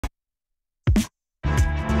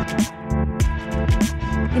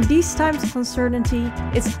In these times of uncertainty,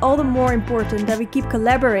 it's all the more important that we keep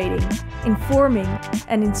collaborating, informing,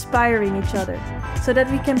 and inspiring each other, so that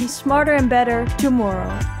we can be smarter and better tomorrow.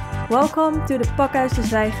 Welcome to the Pakhuis de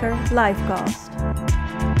Zwijger livecast.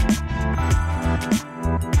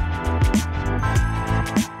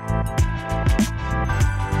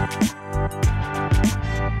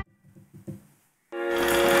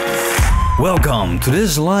 Welcome to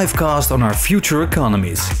this livecast on our future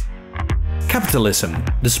economies. Capitalism,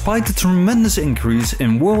 despite the tremendous increase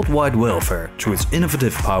in worldwide welfare through its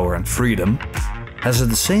innovative power and freedom, has at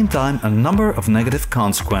the same time a number of negative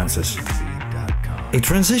consequences. A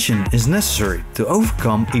transition is necessary to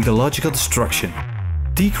overcome ecological destruction,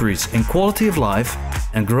 decrease in quality of life,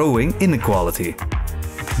 and growing inequality.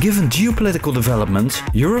 Given geopolitical developments,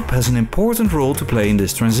 Europe has an important role to play in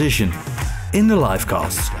this transition. In the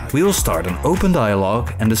livecasts, we will start an open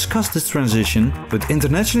dialogue and discuss this transition with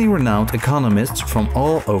internationally renowned economists from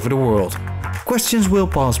all over the world. Questions will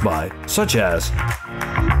pass by, such as: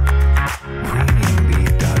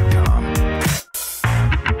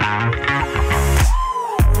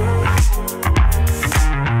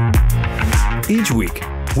 each week,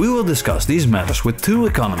 we will discuss these matters with 2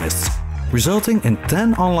 economists, resulting in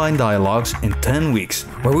 10 online dialogues in 10 weeks,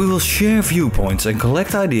 where we will share viewpoints and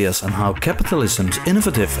collect ideas on how capitalism's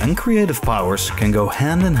innovative and creative powers can go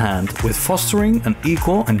hand in hand with fostering an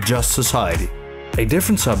equal and just society. A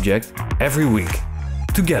different subject every week.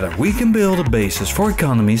 Together we can build a basis for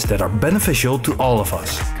economies that are beneficial to all of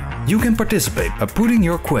us. You can participate by putting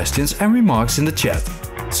your questions and remarks in the chat.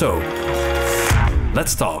 So,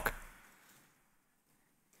 let's talk.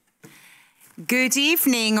 Good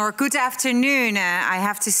evening or good afternoon. I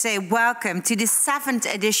have to say welcome to the 7th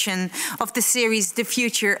edition of the series The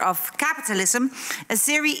Future of Capitalism, a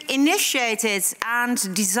series initiated and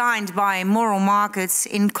designed by Moral Markets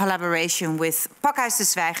in collaboration with Pakhuis de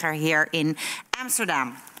Zwijger here in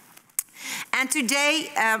Amsterdam. And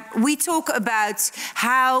today we talk about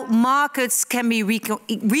how markets can be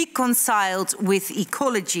reconciled with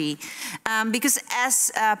ecology. Because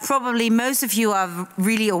as probably most of you are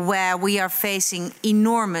really aware, we are facing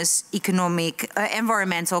enormous economic,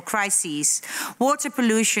 environmental crises. Water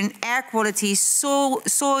pollution, air quality,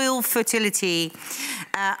 soil fertility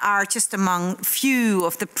are just among few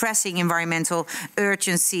of the pressing environmental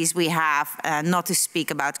urgencies we have, not to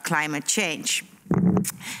speak about climate change.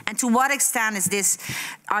 And to what extent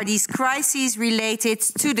are these crises related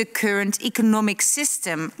to the current economic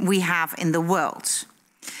system we have in the world?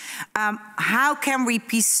 How can we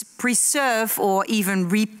preserve or even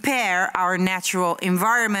repair our natural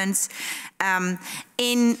environment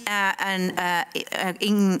in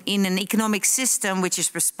an economic system which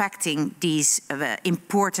is respecting these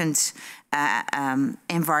important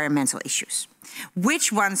environmental issues?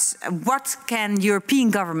 What can European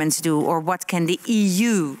governments do, or what can the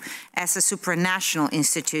EU as a supranational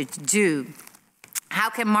institute do? How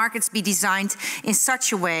can markets be designed in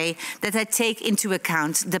such a way that they take into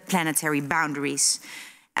account the planetary boundaries?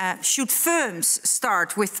 Should firms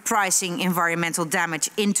start with pricing environmental damage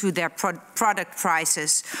into their product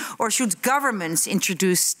prices, or should governments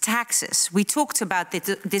introduce taxes? We talked about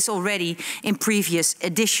this already in previous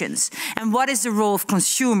editions. And what is the role of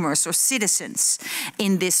consumers or citizens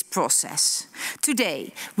in this process?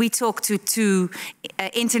 Today, we talk to 2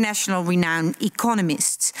 international renowned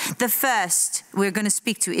economists. The first we're going to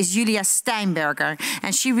speak to is Julia Steinberger,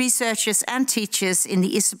 and she researches and teaches in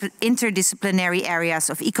the interdisciplinary areas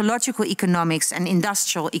of ecological economics and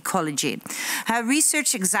industrial ecology. Her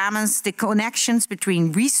research examines the connections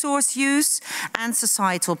between resource use and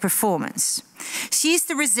societal performance. She is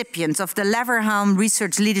the recipient of the Leverhelm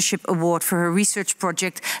Research Leadership Award for her research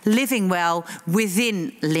project Living Well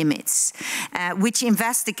Within Limits, which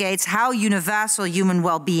investigates how universal human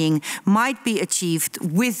well-being might be achieved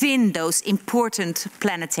within those important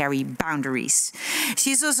planetary boundaries.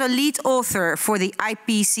 She is also lead author for the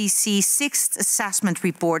IPCC 6th Assessment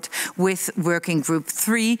Report with Working Group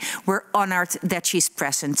 3. We're honored that she's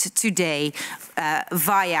present today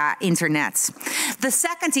via internet. The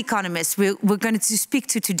second economist we're going to speak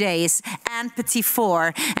to today is Ann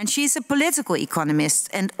Pettifor, and she's a political economist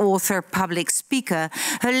and author, public speaker.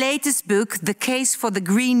 Her latest book, The Case for the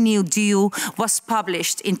Green New Deal, was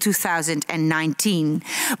published in 2019.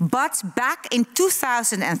 But back in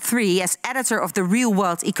 2003, as editor of the Real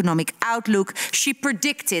World Economic Outlook, she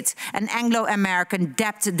predicted an Anglo-American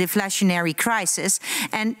debt deflationary crisis,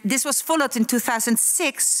 and this was followed in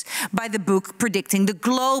 2006 by the book predicting the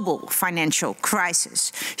global financial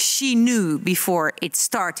crisis. She knew before it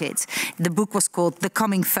started. The book was called The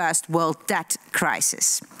Coming First World Debt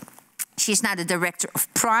Crisis. She's now the director of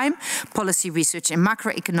PRIME, Policy Research in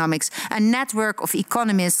Macroeconomics, a network of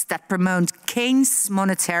economists that promote Keynes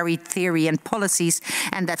monetary theory and policies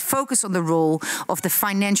and that focus on the role of the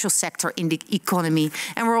financial sector in the economy.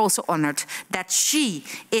 And we're also honored that she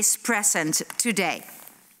is present today.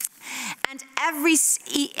 And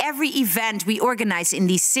every event we organize in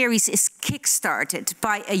this series is kickstarted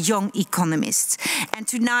by a young economist. And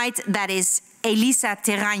tonight that is Elisa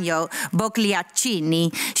Terragno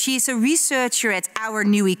Bogliaccini. She is a researcher at Our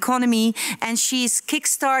New Economy, and she is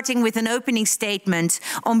kickstarting with an opening statement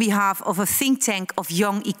on behalf of a think tank of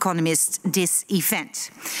young economists this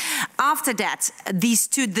event. After that,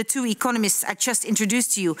 the two economists I just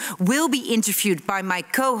introduced to you will be interviewed by my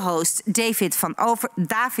co-host David van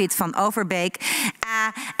Overbeek.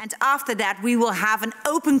 And after that, we will have an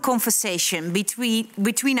open conversation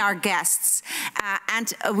between our guests,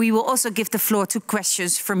 and we will also give the floor to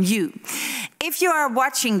questions from you. If you are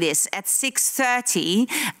watching this at 6:30,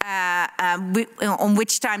 on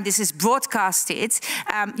which time this is broadcasted,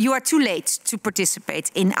 you are too late to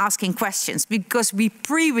participate in asking questions because we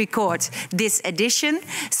pre-record this edition.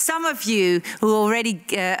 Some of you who already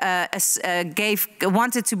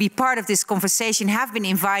wanted to be part of this conversation have been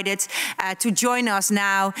invited to join us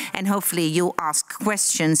now, and hopefully you'll ask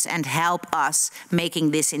questions and help us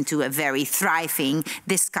making this into a very thriving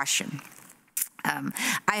discussion.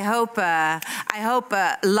 I hope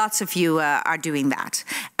lots of you are doing that.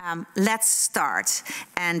 Let's start,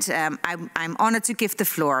 and I'm honored to give the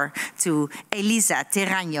floor to Elisa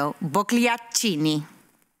Terragno Bogliaccini.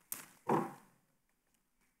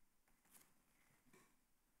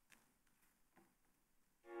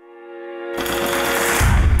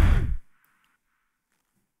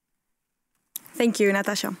 Thank you,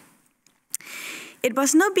 Natasha. It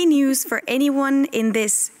must not be news for anyone in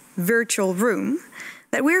this virtual room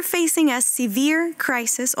that we're facing a severe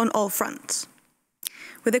crisis on all fronts.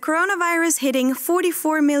 With the coronavirus hitting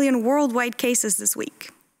 44 million worldwide cases this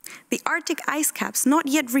week, the Arctic ice caps not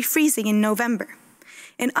yet refreezing in November,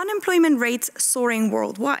 and unemployment rates soaring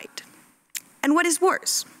worldwide. And what is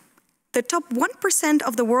worse, the top 1%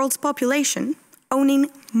 of the world's population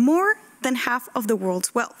owning more than half of the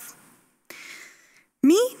world's wealth.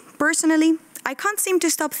 Me, personally, I can't seem to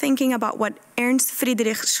stop thinking about what Ernst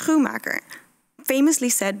Friedrich Schumacher famously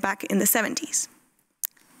said back in the 70s.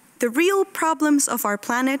 The real problems of our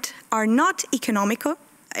planet are not economic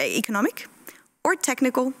or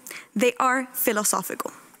technical, they are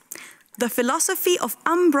philosophical. The philosophy of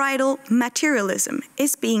unbridled materialism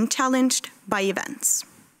is being challenged by events.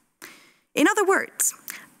 In other words,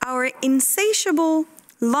 our insatiable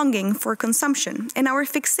longing for consumption and our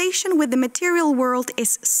fixation with the material world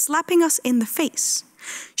is slapping us in the face,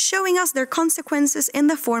 showing us their consequences in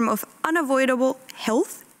the form of unavoidable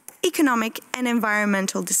health, economic, and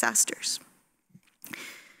environmental disasters.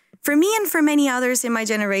 For me and for many others in my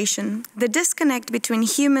generation, the disconnect between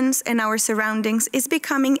humans and our surroundings is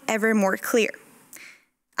becoming ever more clear.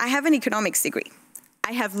 I have an economics degree.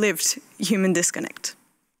 I have lived human disconnect.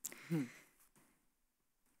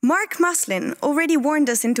 Mark Maslin already warned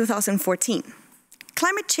us in 2014.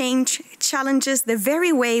 Climate change challenges the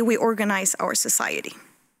very way we organize our society.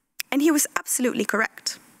 And he was absolutely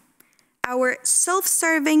correct. Our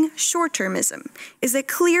self-serving short-termism is a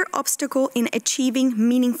clear obstacle in achieving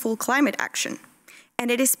meaningful climate action. And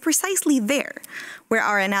it is precisely there where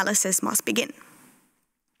our analysis must begin.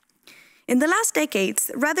 In the last decades,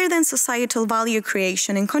 rather than societal value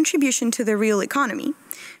creation and contribution to the real economy,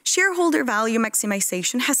 shareholder value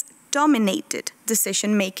maximization has dominated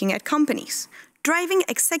decision-making at companies, driving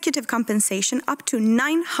executive compensation up to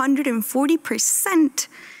 940%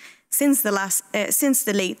 since the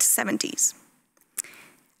late 70s.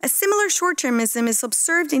 A similar short-termism is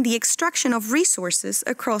observed in the extraction of resources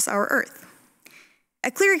across our Earth.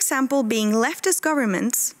 A clear example being leftist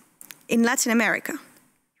governments in Latin America,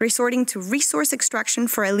 resorting to resource extraction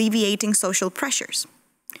for alleviating social pressures,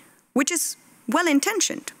 which is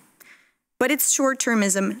well-intentioned, but it's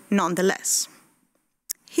short-termism nonetheless.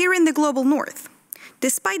 Here in the global north,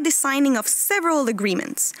 despite the signing of several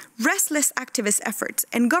agreements, restless activist efforts,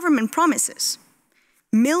 and government promises,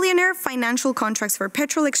 millionaire financial contracts for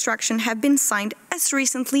petrol extraction have been signed as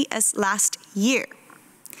recently as last year.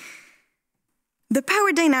 The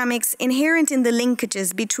power dynamics inherent in the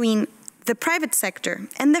linkages between the private sector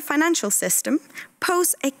and the financial system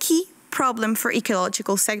pose a key problem for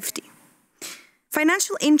ecological safety.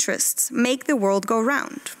 Financial interests make the world go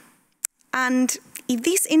round. And if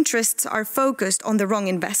these interests are focused on the wrong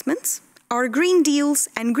investments, our green deals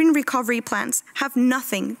and green recovery plans have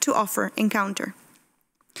nothing to offer in counter.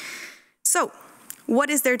 So, what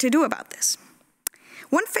is there to do about this?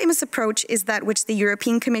 One famous approach is that which the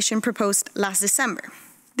European Commission proposed last December,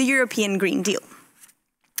 the European Green Deal.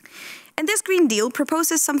 And this Green Deal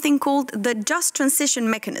proposes something called the Just Transition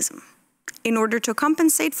Mechanism, in order to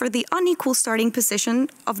compensate for the unequal starting position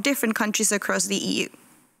of different countries across the EU.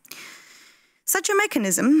 Such a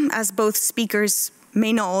mechanism, as both speakers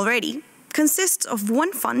may know already, consists of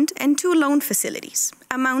one fund and two loan facilities,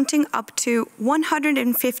 amounting up to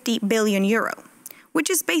 150 billion euro, which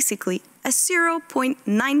is basically a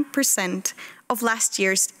 0.9% of last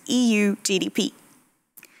year's EU GDP.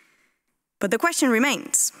 But the question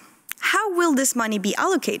remains, how will this money be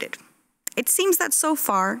allocated? It seems that so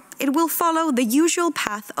far it will follow the usual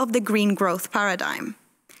path of the green growth paradigm.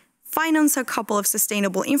 Finance a couple of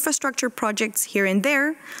sustainable infrastructure projects here and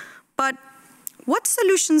there, but what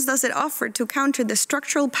solutions does it offer to counter the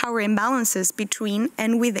structural power imbalances between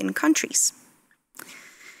and within countries?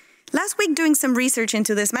 Last week, doing some research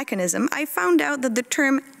into this mechanism, I found out that the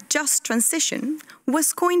term just transition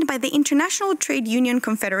was coined by the International Trade Union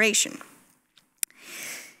Confederation,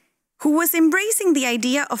 who was embracing the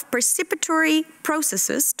idea of participatory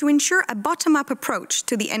processes to ensure a bottom-up approach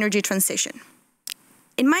to the energy transition.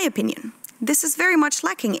 In my opinion, this is very much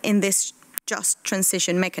lacking in this just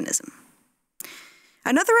transition mechanism.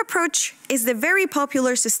 Another approach is the very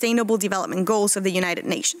popular Sustainable Development Goals of the United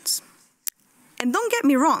Nations. And don't get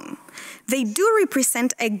me wrong, they do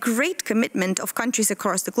represent a great commitment of countries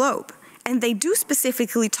across the globe, and they do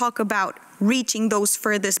specifically talk about reaching those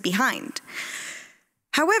furthest behind.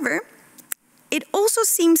 However, it also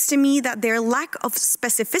seems to me that their lack of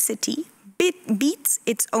specificity beats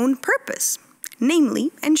its own purpose, namely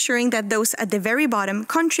ensuring that those at the very bottom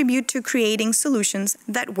contribute to creating solutions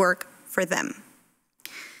that work for them.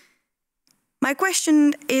 My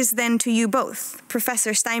question is then to you both,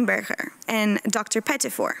 Professor Steinberger and Dr.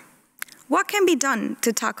 Pettifor. What can be done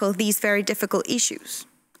to tackle these very difficult issues?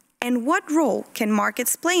 And what role can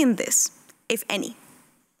markets play in this, if any?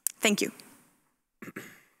 Thank you.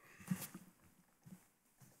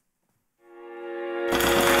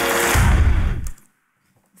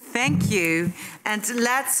 Thank you. And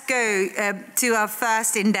let's go to our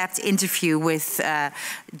first in-depth interview with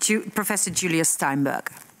Professor Julia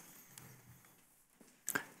Steinberger.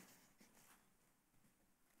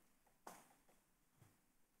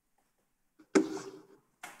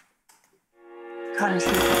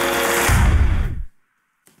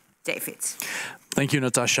 David. Thank you,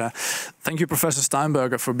 Natasha. Thank you, Professor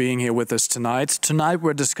Steinberger, for being here with us tonight. Tonight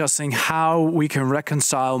we're discussing how we can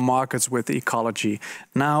reconcile markets with ecology.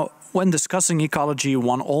 Now, when discussing ecology,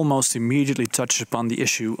 one almost immediately touches upon the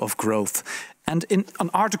issue of growth. And in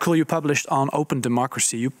an article you published on Open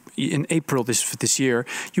Democracy in April this year,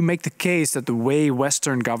 you make the case that the way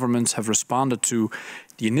Western governments have responded to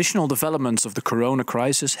the initial developments of the corona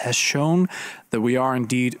crisis has shown that we are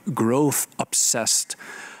indeed growth obsessed.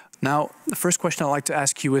 Now, the first question I'd like to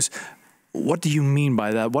ask you is, what do you mean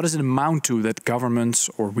by that? What does it amount to that governments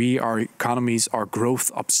or we, our economies, are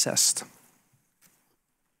growth obsessed?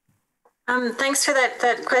 Thanks for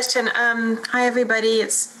that question. Hi, everybody.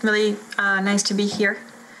 It's really nice to be here.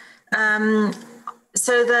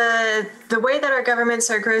 So the way that our governments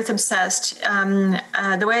are growth obsessed,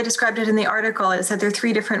 the way I described it in the article is that there are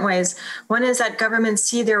three different ways. One is that governments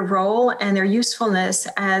see their role and their usefulness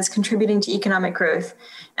as contributing to economic growth.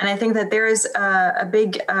 And I think that there is a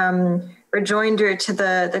big rejoinder to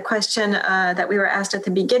the question that we were asked at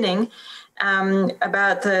the beginning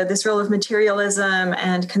about this role of materialism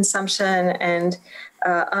and consumption and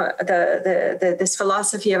this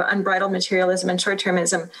philosophy of unbridled materialism and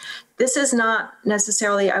short-termism. This is not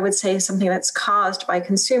necessarily, I would say, something that's caused by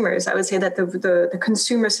consumers. I would say that the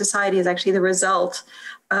consumer society is actually the result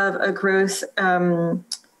of a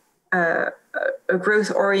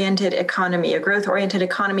growth-oriented economy. A growth-oriented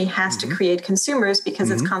economy has to create consumers because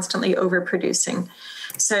it's constantly overproducing.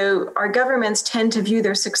 So our governments tend to view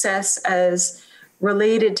their success as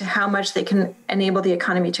related to how much they can enable the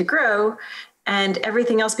economy to grow, and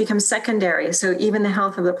everything else becomes secondary. So even the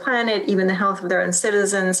health of the planet, even the health of their own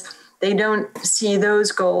citizens, they don't see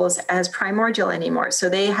those goals as primordial anymore. So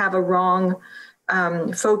they have a wrong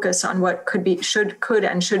focus on what could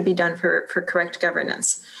and should be done for correct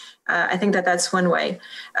governance. I think that that's one way.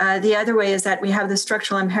 The other way is that we have the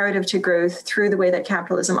structural imperative to growth through the way that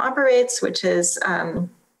capitalism operates, which is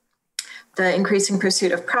the increasing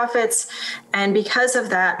pursuit of profits. And because of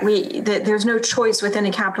that, there's no choice within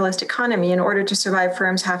a capitalist economy. In order to survive,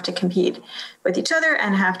 firms have to compete with each other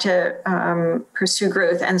and have to pursue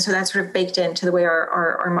growth. And so that's sort of baked into the way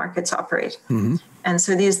our markets operate. And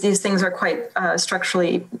so these things are quite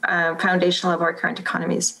structurally foundational of our current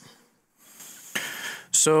economies.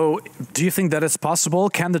 So, do you think that it's possible?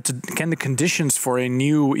 Can the conditions for a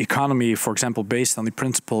new economy, for example, based on the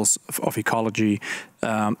principles of ecology,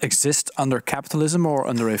 exist under capitalism or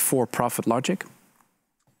under a for-profit logic?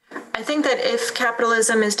 I think that if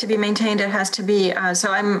capitalism is to be maintained, it has to be,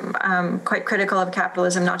 so I'm quite critical of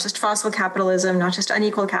capitalism, not just fossil capitalism, not just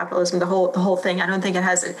unequal capitalism, the whole thing. I don't think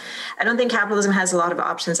capitalism has a lot of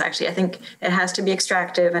options, actually. I think it has to be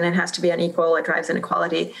extractive and it has to be unequal. It drives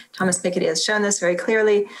inequality. Thomas Piketty has shown this very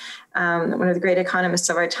clearly. One of the great economists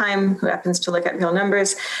of our time, who happens to look at real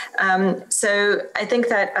numbers. So I think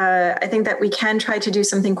that we can try to do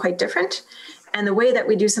something quite different. And the way that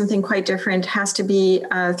we do something quite different has to be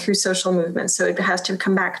through social movements. So it has to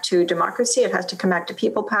come back to democracy. It has to come back to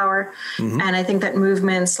people power. Mm-hmm. And I think that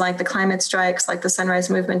movements like the climate strikes, like the Sunrise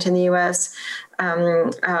Movement in the US,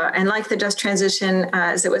 and like the Just Transition,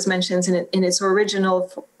 as it was mentioned in its original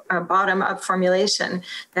bottom-up formulation,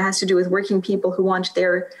 that has to do with working people who want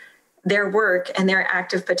their work and their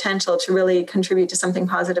active potential to really contribute to something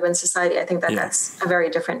positive in society. I think that that's a very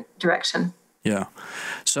different direction. Yeah.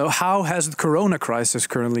 So how has the corona crisis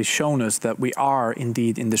currently shown us that we are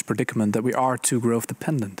indeed in this predicament, that we are too growth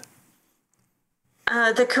dependent?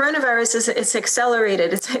 The coronavirus it's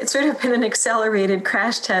accelerated. It's sort of been an accelerated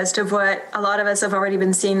crash test of what a lot of us have already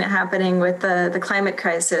been seeing happening with the climate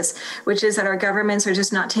crisis, which is that our governments are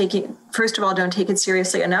just not taking, first of all, don't take it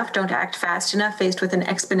seriously enough, don't act fast enough faced with an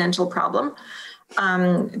exponential problem.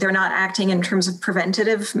 They're not acting in terms of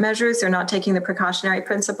preventative measures. They're not taking the precautionary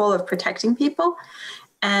principle of protecting people.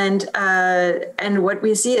 And what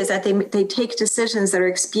we see is that they take decisions that are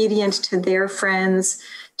expedient to their friends,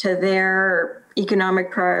 to their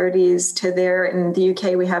economic priorities, in the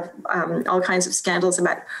UK, we have all kinds of scandals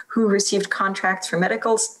about who received contracts for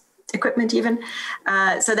medical equipment even,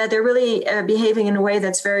 so that they're really behaving in a way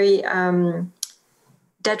that's very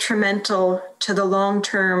detrimental to the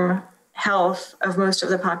long-term health of most of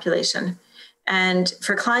the population. And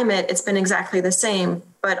for climate, it's been exactly the same,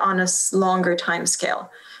 but on a longer time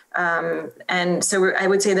scale. And so I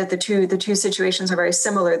would say that the two situations are very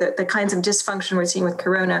similar. That the kinds of dysfunction we're seeing with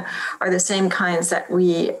corona are the same kinds that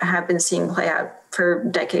we have been seeing play out for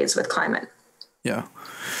decades with climate. Yeah.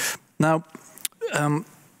 Now,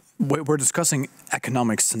 we're discussing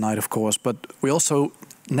economics tonight, of course, but we also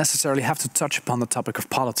necessarily have to touch upon the topic of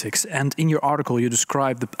politics. And in your article, you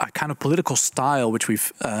describe a kind of political style which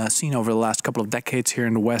we've seen over the last couple of decades here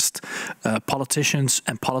in the West. Politicians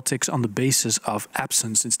and politics on the basis of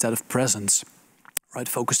absence instead of presence, right?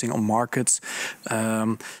 Focusing on markets.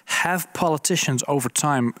 Have politicians over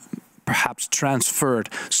time perhaps transferred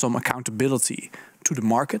some accountability to the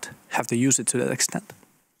market? Have they used it to that extent?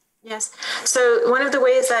 Yes. So one of the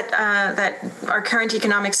ways that our current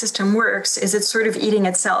economic system works is it's sort of eating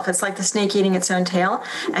itself. It's like the snake eating its own tail,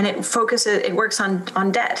 and it works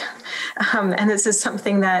on debt. And this is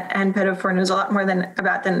something that Ann Pettifor knows a lot more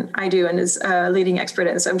about than I do and is a leading expert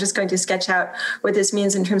in. So I'm just going to sketch out what this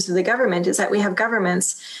means in terms of the government, is that we have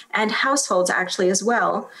governments and households actually as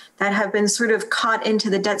well that have been sort of caught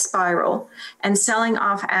into the debt spiral and selling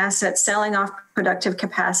off assets, selling off productive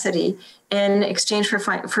capacity in exchange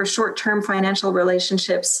for short-term financial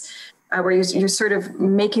relationships, where you're sort of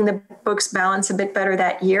making the books balance a bit better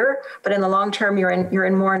that year, but in the long term, you're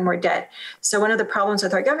in more and more debt. So one of the problems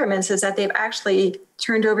with our governments is that they've actually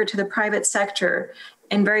turned over to the private sector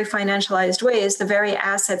in very financialized ways the very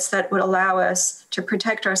assets that would allow us to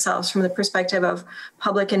protect ourselves from the perspective of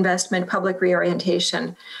public investment, public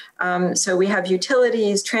reorientation. So we have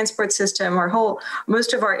utilities, transport system,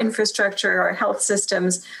 most of our infrastructure, our health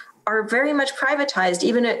systems are very much privatized.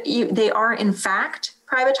 They are in fact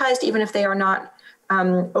privatized, even if they are not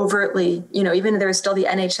overtly, even if there's still the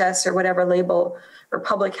NHS or whatever label or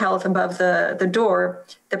public health above the door,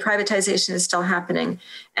 the privatization is still happening.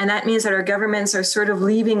 And that means that our governments are sort of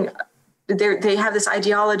they have this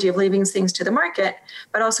ideology of leaving things to the market,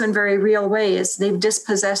 but also in very real ways, they've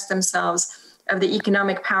dispossessed themselves of the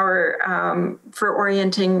economic power for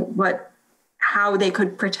orienting how they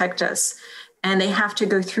could protect us. And they have to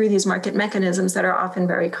go through these market mechanisms that are often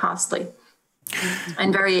very costly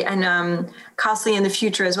and costly in the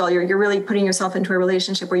future as well. You're really putting yourself into a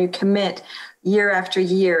relationship where you commit year after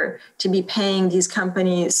year to be paying these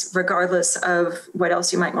companies regardless of what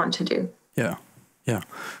else you might want to do. Yeah,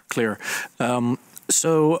 clear.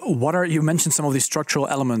 So you mentioned some of these structural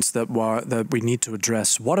elements that we need to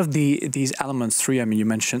address. What of these elements, three you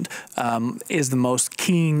mentioned, is the most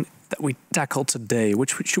keen that we tackle today?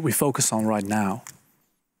 Which should we focus on right now?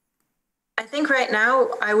 I think right now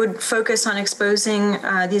I would focus on exposing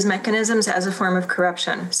these mechanisms as a form of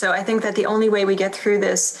corruption. So I think that the only way we get through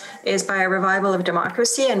this is by a revival of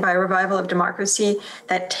democracy, and by a revival of democracy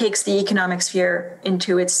that takes the economic sphere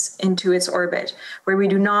into its orbit, where we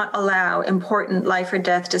do not allow important life or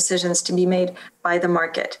death decisions to be made by the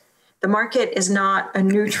market. The market is not a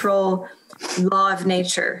neutral law of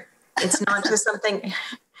nature. It's not just something.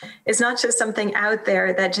 It's not just something out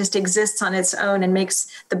there that just exists on its own and makes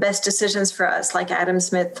the best decisions for us, like Adam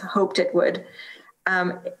Smith hoped it would.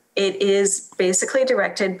 It is basically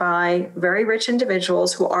directed by very rich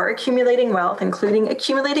individuals who are accumulating wealth, including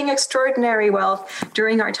accumulating extraordinary wealth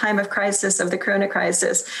during our time of crisis, of the Corona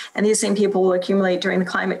crisis. And these same people will accumulate during the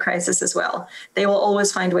climate crisis as well. They will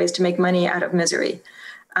always find ways to make money out of misery.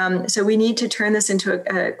 So we need to turn this into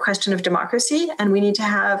a question of democracy, and we need to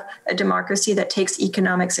have a democracy that takes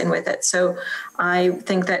economics in with it. So I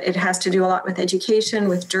think that it has to do a lot with education,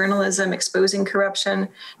 with journalism, exposing corruption,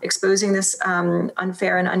 exposing this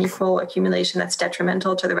unfair and unequal accumulation that's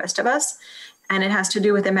detrimental to the rest of us. And it has to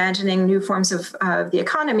do with imagining new forms of the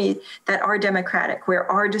economy that are democratic, where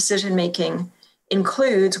our decision-making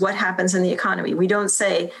includes what happens in the economy. We don't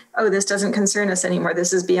say, oh, this doesn't concern us anymore,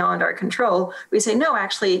 this is beyond our control. We say, no,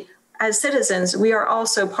 actually, as citizens, we are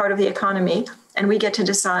also part of the economy, and we get to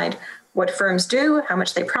decide what firms do, how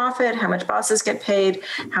much they profit, how much bosses get paid,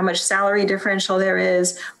 how much salary differential there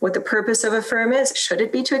is, what the purpose of a firm is. Should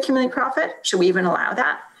it be to accumulate profit? Should we even allow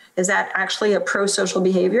that? Is that actually a pro-social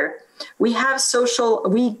behavior? We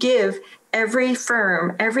give every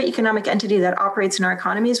firm, every economic entity that operates in our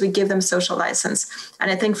economies, we give them social license. And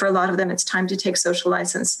I think for a lot of them, it's time to take social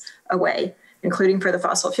license away, including for the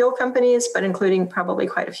fossil fuel companies, but including probably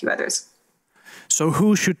quite a few others. So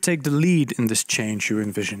who should take the lead in this change you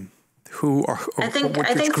envision? Who or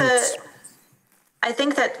I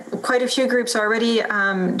think that quite a few groups are already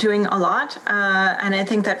doing a lot. And I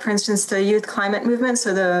think that, for instance, the youth climate movement,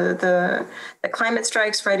 so the climate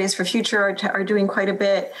strikes, Fridays for Future are doing quite a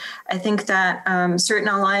bit. I think that certain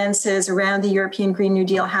alliances around the European Green New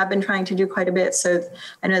Deal have been trying to do quite a bit. So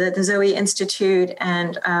I know that the Zoe Institute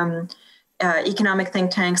and economic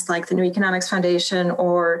think tanks like the New Economics Foundation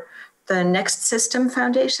or the Next System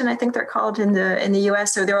Foundation, I think they're called in the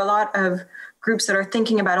US. So there are a lot of groups that are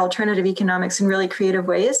thinking about alternative economics in really creative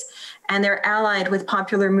ways, and they're allied with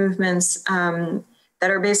popular movements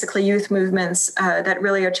that are basically youth movements that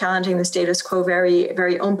really are challenging the status quo very,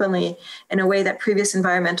 very openly in a way that previous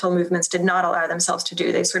environmental movements did not allow themselves to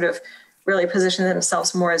do. They sort of really positioned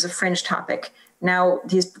themselves more as a fringe topic. Now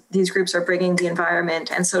these groups are bringing the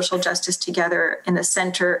environment and social justice together in the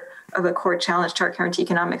center of a core challenge to our current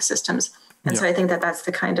economic systems. And so I think that that's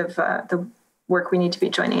the kind of the work we need to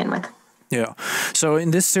be joining in with. Yeah. So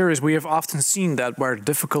in this series, we have often seen that where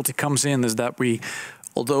difficulty comes in is that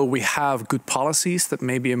although we have good policies that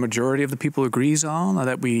maybe a majority of the people agrees on, or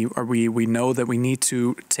that we know that we need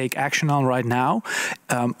to take action on right now,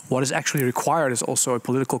 what is actually required is also a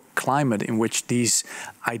political climate in which these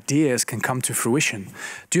ideas can come to fruition.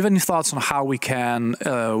 Do you have any thoughts on how we can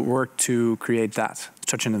work to create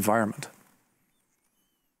such an environment?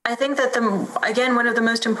 I think that, again, one of the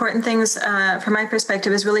most important things from my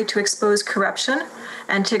perspective is really to expose corruption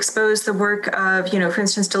and to expose the work of, for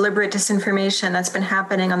instance, deliberate disinformation that's been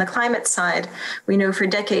happening on the climate side. We know for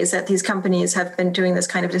decades that these companies have been doing this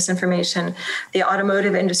kind of disinformation. The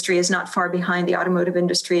automotive industry is not far behind. The automotive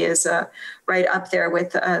industry is right up there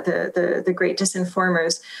with the great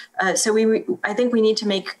disinformers. So I think we need to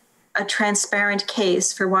make a transparent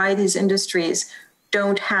case for why these industries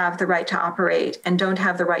don't have the right to operate and don't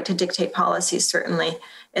have the right to dictate policies, certainly,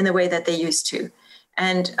 in the way that they used to.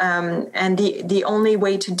 And the only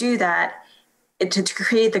way to do that, to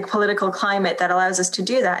create the political climate that allows us to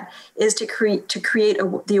do that, is to create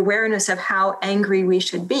the awareness of how angry we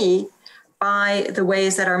should be by the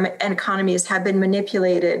ways that our economies have been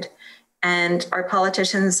manipulated and our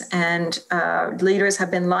politicians and leaders have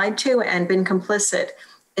been lied to and been complicit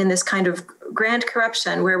in this kind of grand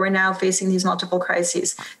corruption where we're now facing these multiple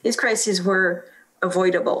crises. These crises were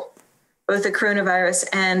avoidable. Both the coronavirus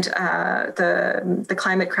and the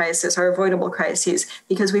climate crisis are avoidable crises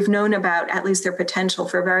because we've known about at least their potential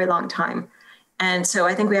for a very long time. And so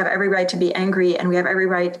I think we have every right to be angry, and we have every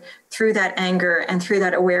right through that anger and through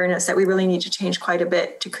that awareness that we really need to change quite a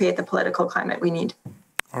bit to create the political climate we need.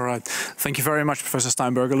 All right. Thank you very much, Professor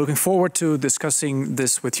Steinberger. Looking forward to discussing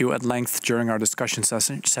this with you at length during our discussion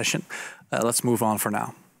session. Let's move on for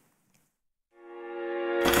now.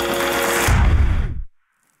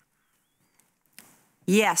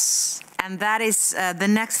 Yes, and that is the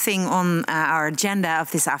next thing on our agenda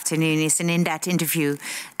of this afternoon is an in-depth interview,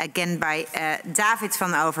 again by David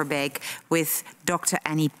van Overbeek with Dr.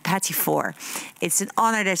 Ann Pettifor. It's an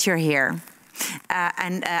honor that you're here.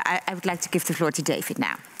 And I would like to give the floor to David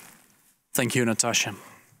now. Thank you, Natasha.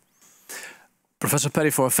 Professor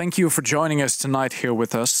Pettifor, thank you for joining us tonight here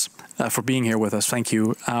with us, for being here with us. Thank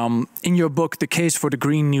you. In your book, The Case for the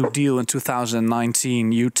Green New Deal in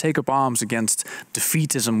 2019, you take up arms against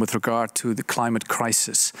defeatism with regard to the climate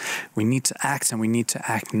crisis. We need to act, and we need to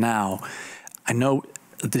act now. I know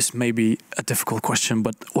this may be a difficult question,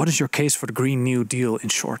 but what is your case for the Green New Deal in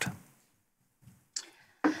short?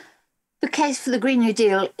 The case for the Green New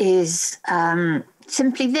Deal is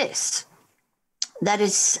simply this, that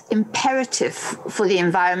it's imperative for the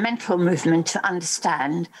environmental movement to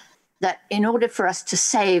understand that in order for us to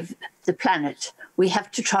save the planet, we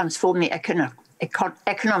have to transform the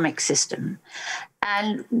economic system.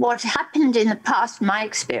 And what happened in the past, my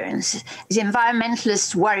experience, is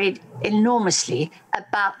environmentalists worried enormously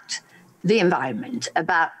about the environment,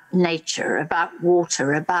 about nature, about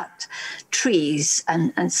water, about trees,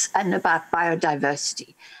 and about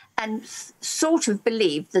biodiversity, and sort of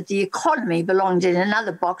believed that the economy belonged in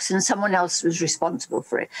another box and someone else was responsible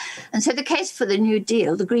for it. And so the case for the New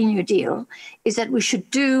Deal, the Green New Deal, is that we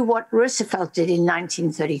should do what Roosevelt did in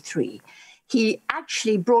 1933. He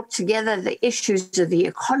actually brought together the issues of the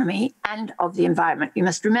economy and of the environment. You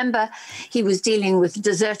must remember he was dealing with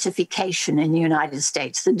desertification in the United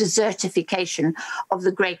States, the desertification of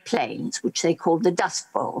the Great Plains, which they called the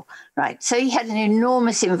Dust Bowl, right? So he had an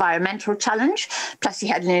enormous environmental challenge, plus he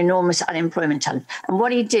had an enormous unemployment challenge. And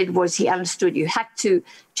what he did was he understood you had to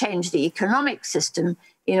change the economic system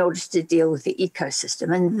in order to deal with the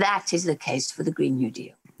ecosystem. And that is the case for the Green New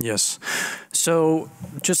Deal. Yes. So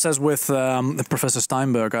just as with Professor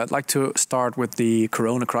Steinberger, I'd like to start with the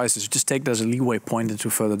corona crisis, just take that as a leeway point into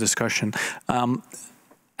further discussion.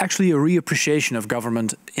 Actually a reappreciation of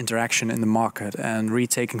government interaction in the market and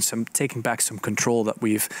taking back some control that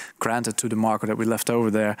we've granted to the market that we left over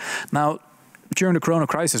there. Now, during the corona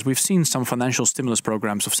crisis, we've seen some financial stimulus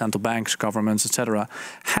programs of central banks, governments, etc.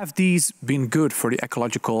 Have these been good for the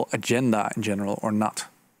ecological agenda in general or not?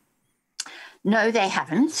 No, they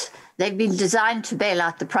haven't. They've been designed to bail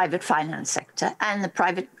out the private finance sector and the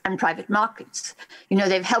private markets. You know,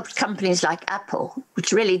 they've helped companies like Apple,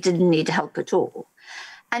 which really didn't need help at all.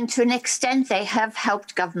 And to an extent, they have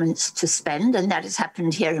helped governments to spend, and that has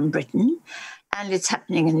happened here in Britain, and it's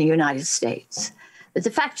happening in the United States. But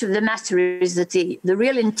the fact of the matter is that the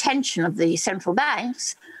real intention of the central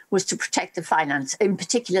banks was to protect the finance, in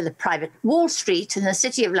particular the private Wall Street and the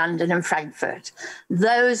City of London and Frankfurt.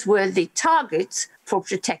 Those were the targets for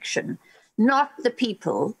protection, not the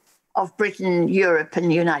people of Britain, Europe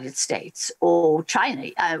and the United States or China.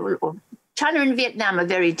 China and Vietnam are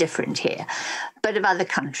very different here, but of other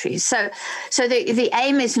countries. So the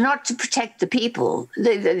aim is not to protect the people.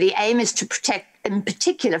 The aim is to protect, in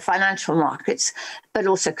particular, financial markets, but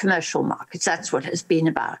also commercial markets. That's what it has been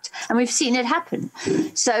about. And we've seen it happen.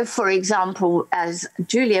 So, for example, as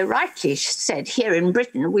Julia rightly said, here in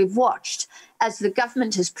Britain, we've watched as the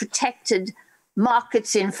government has protected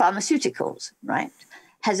markets in pharmaceuticals, right?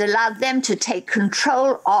 Has allowed them to take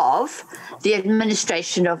control of the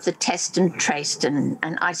administration of the test and trace and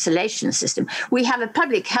isolation system. We have a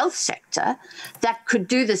public health sector that could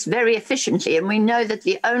do this very efficiently. And we know that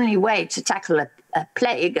the only way to tackle a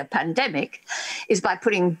plague, a pandemic, is by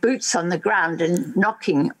putting boots on the ground and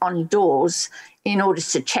knocking on doors in order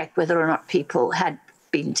to check whether or not people had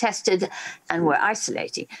been tested and were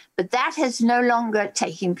isolating. But that has no longer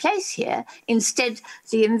taken place here. Instead,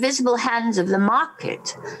 the invisible hands of the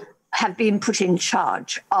market have been put in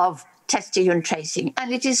charge of testing and tracing,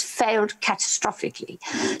 and it has failed catastrophically.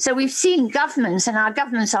 So we've seen governments, and our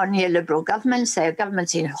governments are neoliberal governments, they are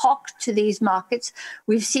governments in hock to these markets.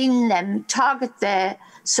 We've seen them target their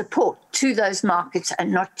support to those markets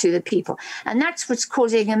and not to the people. And that's what's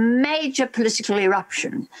causing a major political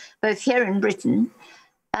eruption, both here in Britain,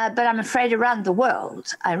 but I'm afraid around the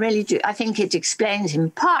world. I really do. I think it explains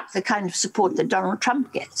in part the kind of support that Donald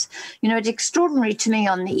Trump gets. You know, it's extraordinary to me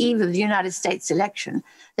on the eve of the United States election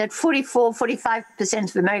that 45%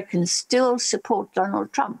 of Americans still support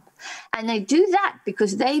Donald Trump. And they do that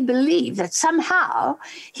because they believe that somehow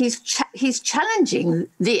he's challenging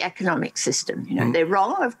the economic system. You know, they're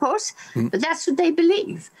wrong, of course, but that's what they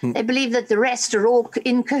believe. They believe that the rest are all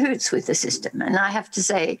in cahoots with the system. And I have to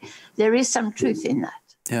say, there is some truth in that.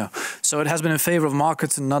 Yeah, so it has been in favor of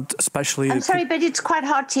markets and not especially... I'm sorry, but it's quite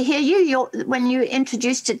hard to hear you. When you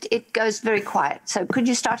introduced it, it goes very quiet. So could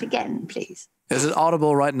you start again, please? Is it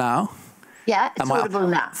audible right now? Yeah, it's audible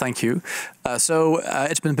now. Thank you. So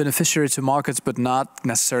it's been beneficiary to markets, but not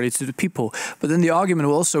necessarily to the people. But then the argument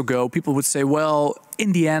will also go, people would say, well,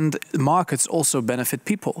 in the end, markets also benefit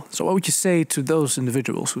people. So what would you say to those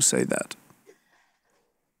individuals who say that?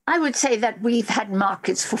 I would say that we've had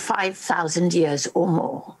markets for 5,000 years or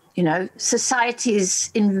more. You know,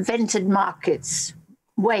 societies invented markets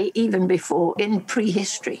way even before, in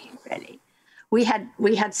prehistory, really. We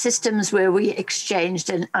had systems where we exchanged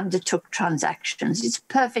and undertook transactions. It's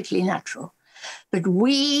perfectly natural. But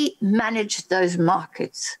we managed those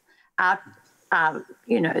markets.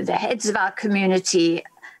 You know, the heads of our community,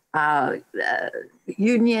 our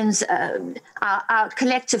unions, our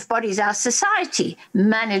collective bodies, our society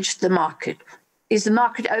managed the market. Is the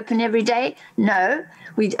market open every day? No,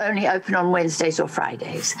 we'd only open on Wednesdays or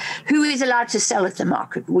Fridays. Who is allowed to sell at the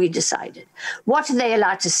market? We decided. What are they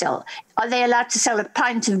allowed to sell? Are they allowed to sell a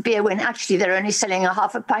pint of beer when actually they're only selling a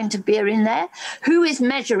half a pint of beer in there? Who is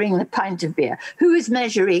measuring the pint of beer? Who is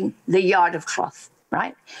measuring the yard of cloth,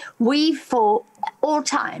 right? We, for all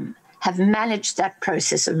time, have managed that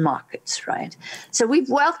process of markets, right? So we've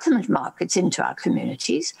welcomed markets into our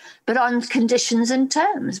communities, but on conditions and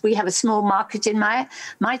terms. We have a small market in my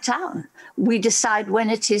town. We decide when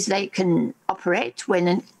it is they can operate,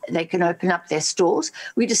 when they can open up their stores.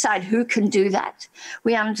 We decide who can do that.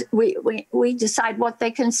 We decide what they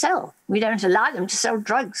can sell. We don't allow them to sell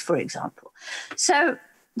drugs, for example. So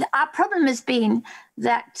our problem has been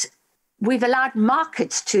that we've allowed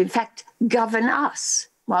markets to, in fact, govern us,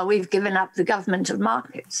 while we've given up the government of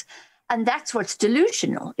markets. And that's what's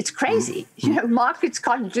delusional. It's crazy. You know, markets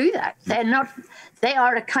can't do that. They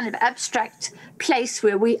are a kind of abstract place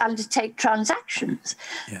where we undertake transactions.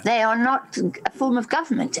 Yeah. They are not a form of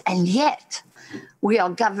government. And yet we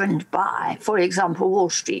are governed by, for example, Wall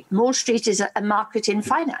Street. Wall Street is a market in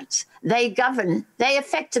finance. They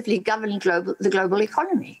effectively govern the global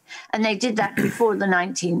economy. And they did that before the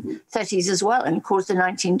 1930s as well, and caused the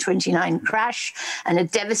 1929 crash and a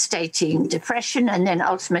devastating depression, and then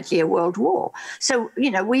ultimately a world war. So, you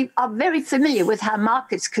know, we are very familiar with how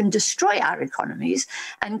markets can destroy our economies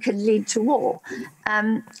and can lead to war.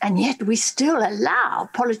 And yet we still allow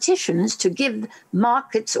politicians to give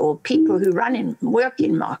markets, or people who work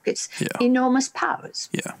in markets, enormous powers.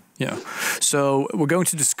 Yeah. Yeah, so we're going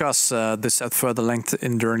to discuss this at further length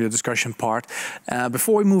during the discussion part.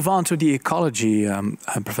 Before we move on to the ecology,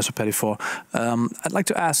 Professor Pettifor, I'd like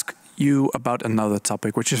to ask you about another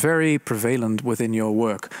topic, which is very prevalent within your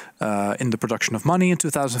work in the production of money in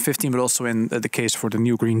 2015, but also in the case for the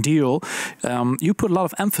New Green Deal. You put a lot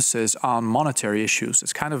of emphasis on monetary issues.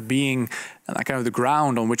 It's kind of being kind of the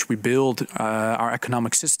ground on which we build our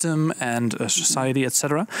economic system and society,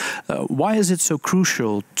 etc. Why is it so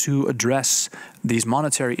crucial to address these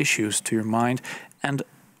monetary issues, to your mind? And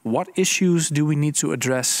what issues do we need to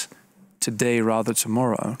address today rather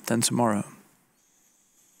than tomorrow?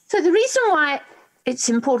 So the reason why it's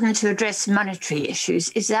important to address monetary issues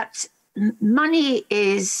is that money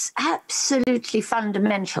is absolutely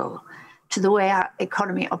fundamental to the way our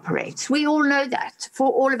economy operates. We all know that. For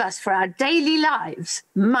all of us, for our daily lives,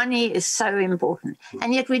 money is so important.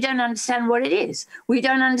 And yet we don't understand what it is. We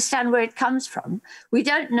don't understand where it comes from. We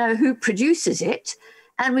don't know who produces it.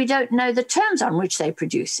 And we don't know the terms on which they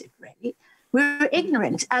produce it, really. We're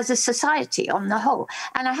ignorant as a society on the whole.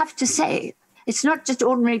 And I have to say, it's not just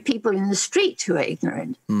ordinary people in the street who are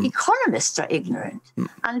ignorant. Economists are ignorant.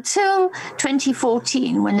 Until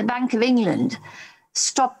 2014, when the Bank of England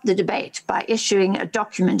stopped the debate by issuing a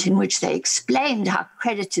document in which they explained how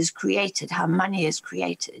credit is created, how money is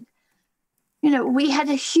created, you know, we had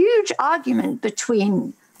a huge argument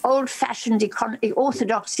between old-fashioned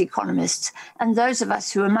orthodox economists and those of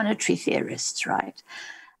us who are monetary theorists, right?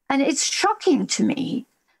 And it's shocking to me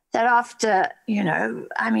that after,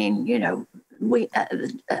 we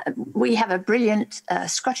have a brilliant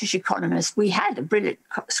Scottish economist. We had a brilliant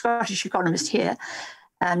Scottish economist here,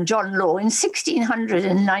 John Law, in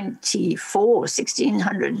 1694,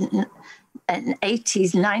 1680s,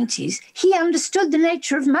 90s. He understood the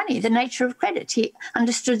nature of money, the nature of credit. He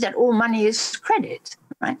understood that all money is credit,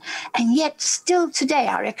 right? And yet still today,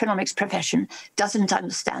 our economics profession doesn't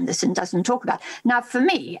understand this and doesn't talk about it. Now, for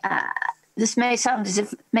me, this may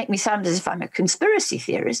make me sound as if I'm a conspiracy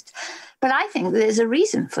theorist, but I think there's a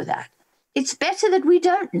reason for that. It's better that we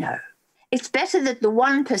don't know. It's better that the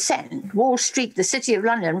 1%, Wall Street, the City of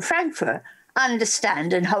London, Frankfurt,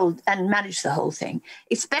 understand and hold and manage the whole thing.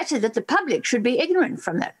 It's better that the public should be ignorant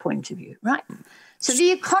from that point of view, right? So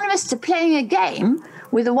the economists are playing a game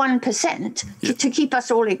with the 1% to keep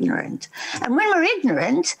us all ignorant. And when we're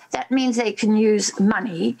ignorant, that means they can use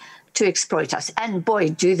money to exploit us. And boy,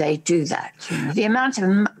 do they do that. You know, the amount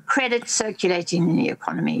of credit circulating in the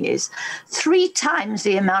economy is 3 times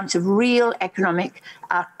the amount of real economic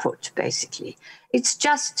output, basically. It's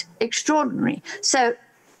just extraordinary. So,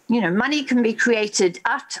 you know, money can be created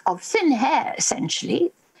out of thin air,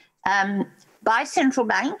 essentially, by central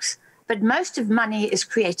banks, but most of money is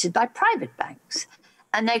created by private banks.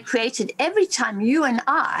 And they're created every time you and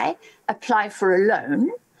I apply for a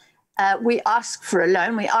loan. We ask for a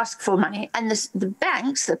loan, we ask for money, and the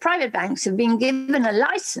banks, the private banks, have been given a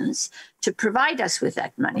license to provide us with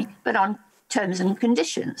that money, but on terms and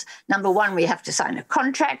conditions. Number 1, we have to sign a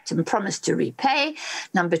contract and promise to repay.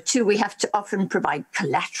 Number 2, we have to often provide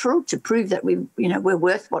collateral to prove that we're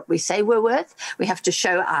worth what we say we're worth. We have to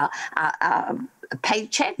show our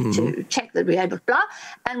paycheck to check that we're able to blah,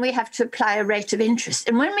 and we have to apply a rate of interest.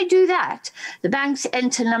 And when we do that, the banks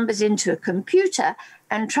enter numbers into a computer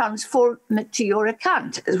and transform it to your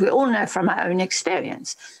account, as we all know from our own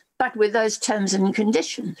experience, but with those terms and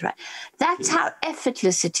conditions, right? That's how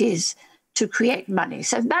effortless it is to create money.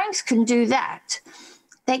 So banks can do that.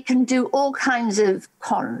 They can do all kinds of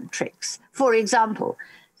con tricks. For example,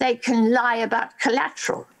 they can lie about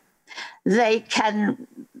collateral. They can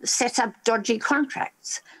set up dodgy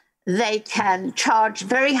contracts. They can charge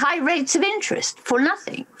very high rates of interest for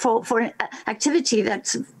nothing, for an activity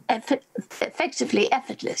that's effectively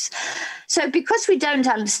effortless. So because we don't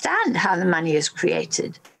understand how the money is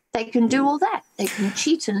created, they can do all that. They can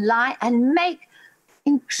cheat and lie and make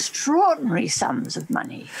extraordinary sums of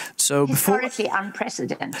money, so historically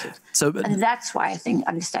unprecedented. And that's why I think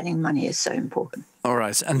understanding money is so important. All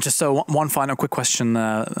right, and just one final quick question,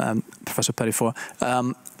 Professor Pettifor.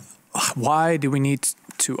 Why do we need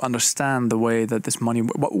to understand the way that this money,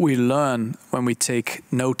 what we learn when we take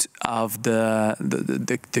note of the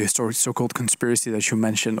historic so-called conspiracy that you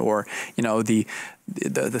mentioned, or the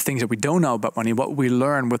things that we don't know about money, what we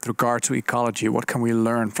learn with regard to ecology? What can we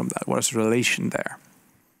learn from that? What is the relation there?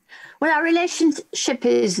 Well, our relationship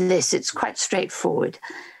is this. It's quite straightforward.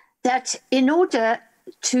 That in order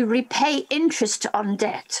to repay interest on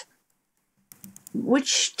debt,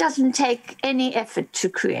 which doesn't take any effort to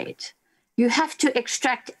create, you have to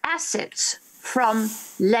extract assets from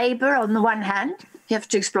labor on the one hand, you have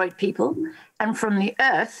to exploit people, and from the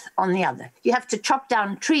earth on the other. You have to chop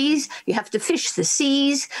down trees, you have to fish the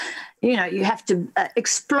seas, you have to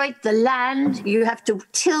exploit the land, you have to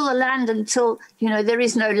till the land until, there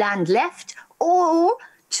is no land left, or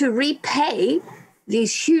to repay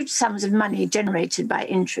these huge sums of money generated by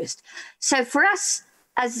interest. So for us,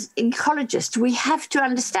 as ecologists, we have to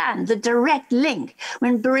understand the direct link.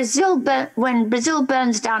 When Brazil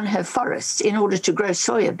burns down her forests in order to grow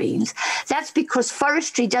soya beans, that's because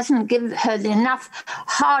forestry doesn't give her enough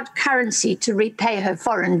hard currency to repay her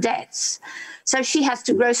foreign debts. So she has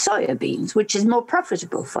to grow soya beans, which is more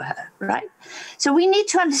profitable for her, right? So we need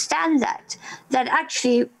to understand that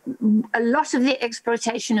actually a lot of the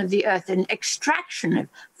exploitation of the earth and extraction of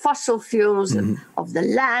fossil fuels and of the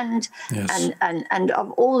land and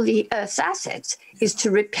of all the earth's assets is to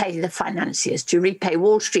repay the financiers, to repay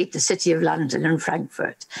Wall Street, the City of London and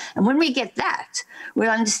Frankfurt. And when we get that, we'll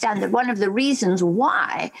understand that one of the reasons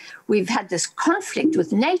why we've had this conflict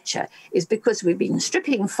with nature is because we've been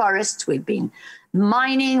stripping forests, we've been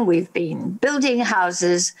mining, we've been building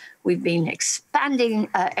houses, we've been expanding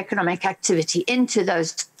economic activity into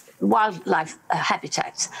those wildlife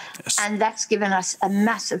habitats. Yes. And that's given us a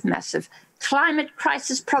massive, massive climate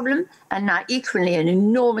crisis problem, and now equally an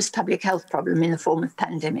enormous public health problem in the form of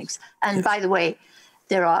pandemics. And by the way,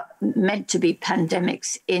 there are meant to be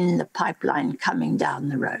pandemics in the pipeline coming down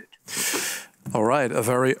the road. All right, a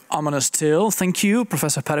very ominous tale. Thank you,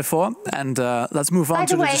 Professor Pettifor. And let's move on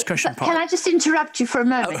to the discussion part. Can I just interrupt you for a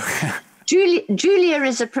moment? Oh. Julia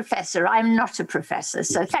is a professor. I'm not a professor.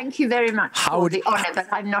 So thank you very much for the honor, but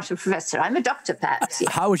I'm not a professor. I'm a doctor, perhaps.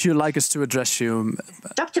 Yeah. How would you like us to address you?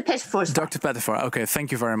 Dr. Pettifor. Dr. Pettifor. Okay,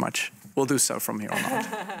 thank you very much. We'll do so from here on out.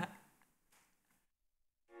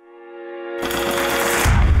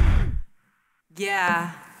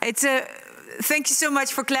 Yeah, it's a... Thank you so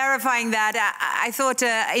much for clarifying that. I thought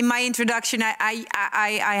in my introduction I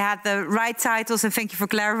had the right title, so thank you for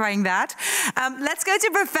clarifying that. Let's go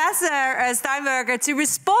to Professor Steinberger to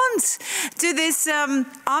respond to this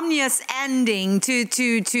ominous ending to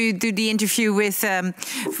the interview with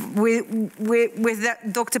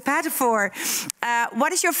Dr. Pettifor.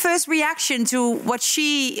 What is your first reaction to what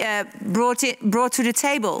she brought to the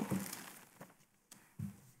table?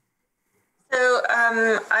 So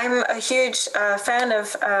I'm a huge fan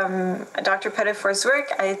of Dr. Pettifor's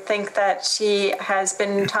work. I think that she has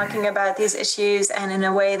been talking about these issues and in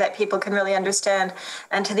a way that people can really understand.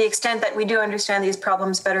 And to the extent that we do understand these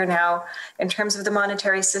problems better now, in terms of the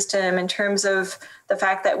monetary system, in terms of the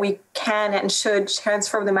fact that we can and should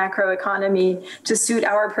transform the macroeconomy to suit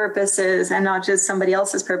our purposes and not just somebody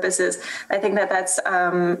else's purposes, I think that that's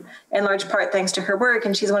in large part thanks to her work.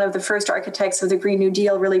 And she's one of the first architects of the Green New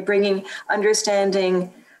Deal, really bringing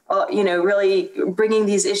understanding, really bringing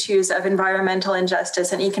these issues of environmental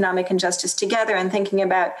injustice and economic injustice together and thinking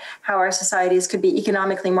about how our societies could be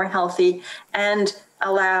economically more healthy and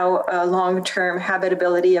allow a long-term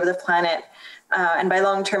habitability of the planet. And by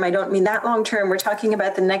long-term, I don't mean that long-term. We're talking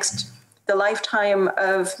about the lifetime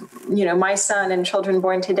of, my son and children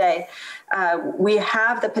born today. We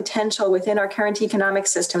have the potential within our current economic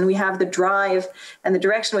system. We have the drive and the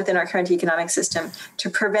direction within our current economic system to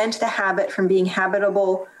prevent the habit from being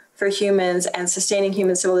habitable for humans and sustaining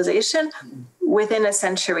human civilization within a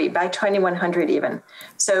century, by 2100 even.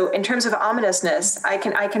 So in terms of ominousness, I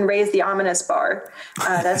can raise the ominous bar.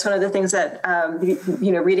 That's one of the things that,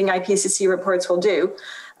 reading IPCC reports will do.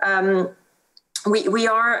 We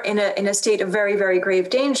are in a state of very, very grave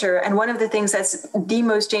danger. And one of the things that's the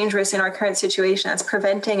most dangerous in our current situation that's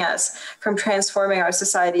preventing us from transforming our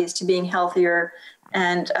societies to being healthier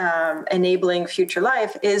and enabling future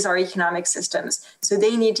life is our economic systems. So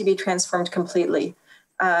they need to be transformed completely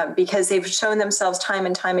because they've shown themselves time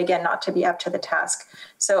and time again not to be up to the task.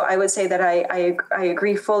 So I would say that I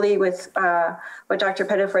agree fully with what Dr.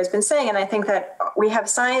 Pettifor has been saying. And I think that we have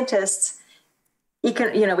scientists, we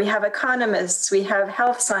have economists, we have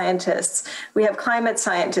health scientists, we have climate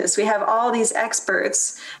scientists, we have all these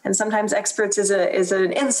experts, and sometimes experts is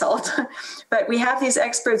an insult, but we have these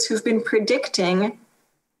experts who've been predicting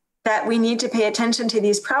that we need to pay attention to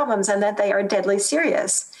these problems and that they are deadly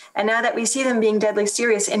serious. And now that we see them being deadly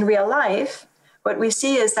serious in real life, what we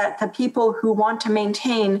see is that the people who want to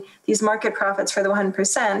maintain these market profits for the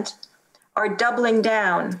 1% are doubling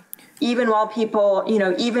down. Even while people,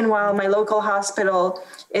 even while my local hospital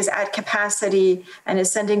is at capacity and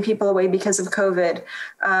is sending people away because of COVID,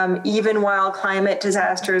 even while climate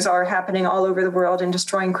disasters are happening all over the world and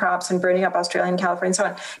destroying crops and burning up Australia and California and so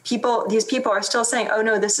on, these people are still saying, oh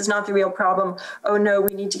no, this is not the real problem. Oh no,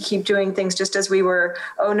 we need to keep doing things just as we were.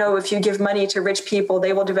 Oh no, if you give money to rich people,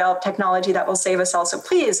 they will develop technology that will save us all. So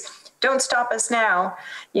please, don't stop us now,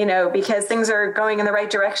 because things are going in the right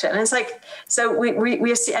direction. And it's like, so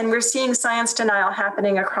we see, and we're seeing science denial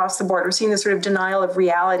happening across the board. We're seeing this sort of denial of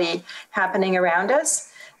reality happening around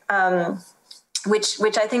us,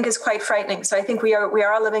 which I think is quite frightening. So I think we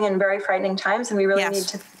are living in very frightening times, and we really need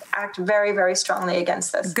to act very, very strongly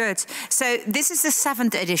against this. Good. So this is the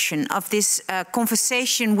 7th edition of this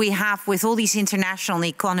conversation we have with all these international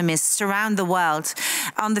economists around the world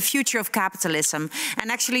on the future of capitalism.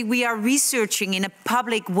 And actually we are researching in a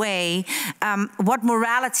public way what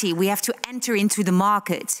morality we have to enter into the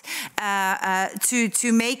market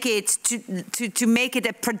to make it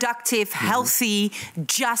a productive, healthy,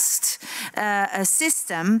 just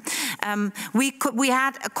system. We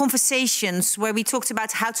had conversations where we talked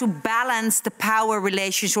about how to balance the power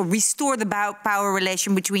relations or restore the power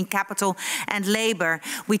relation between capital and labor.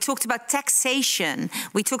 We talked about taxation.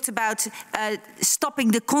 We talked about stopping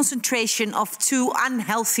the concentration of too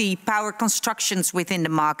unhealthy power constructions within the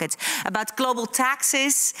market, about global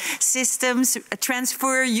taxes, systems,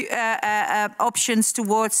 transfer options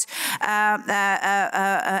towards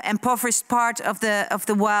impoverished part of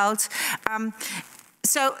the world.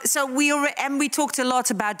 So we talked a lot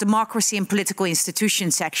about democracy and political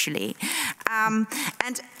institutions, actually. And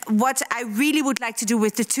what I really would like to do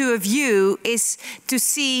with the two of you is to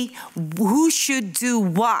see who should do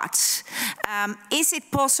what. Is it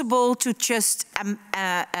possible to just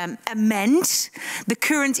amend the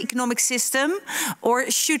current economic system, or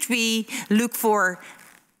should we look for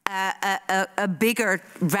a bigger,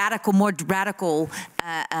 more radical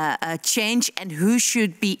change, and who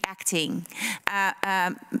should be acting?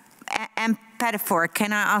 And Pettifor,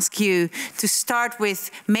 can I ask you to start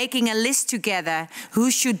with making a list together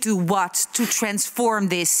who should do what to transform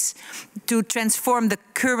this, to transform the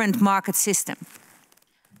current market system?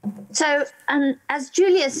 So, as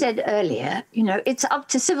Julia said earlier, it's up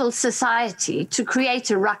to civil society to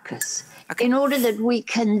create a ruckus. Okay. In order that we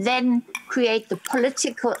can then create the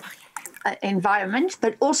political environment,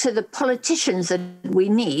 but also the politicians that we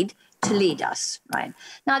need to lead us, right?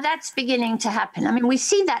 Now that's beginning to happen. I mean, we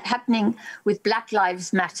see that happening with Black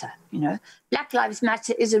Lives Matter, Black Lives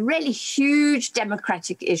Matter is a really huge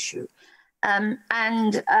democratic issue.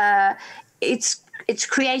 it's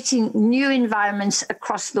creating new environments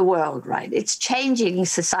across the world, right? It's changing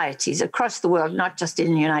societies across the world, not just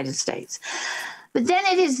in the United States. But then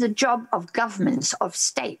it is the job of governments, of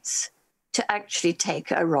states, to actually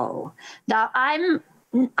take a role. Now, I'm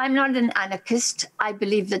not an anarchist. I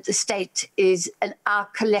believe that the state is our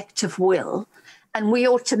collective will, and we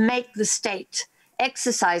ought to make the state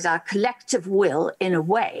exercise our collective will in a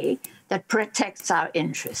way that protects our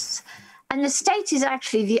interests. And the state is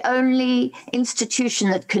actually the only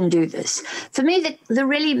institution that can do this. For me, the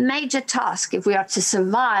really major task, if we are to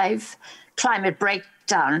survive climate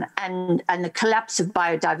breakdown and the collapse of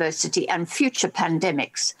biodiversity and future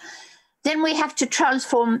pandemics, then we have to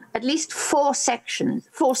transform at least four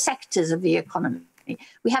sectors of the economy.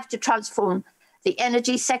 We have to transform the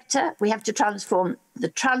energy sector, we have to transform the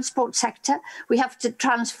transport sector, we have to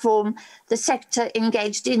transform the sector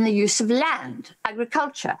engaged in the use of land,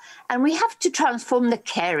 agriculture, and we have to transform the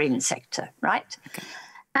caring sector, right? Okay.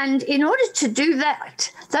 And in order to do that,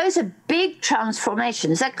 those are big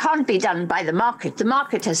transformations that can't be done by the market. The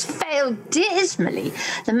market has failed dismally.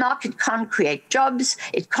 The market can't create jobs,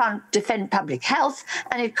 it can't defend public health,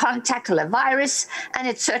 and it can't tackle a virus, and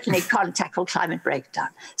it certainly can't tackle climate breakdown.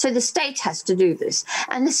 So the state has to do this.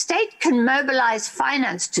 And the state can mobilize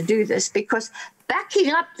finance to do this because backing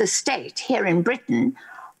up the state here in Britain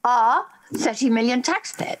are 30 million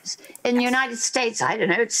taxpayers. In the United States, I don't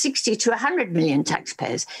know, it's 60 to 100 million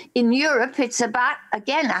taxpayers. In Europe, it's about,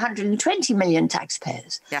 again, 120 million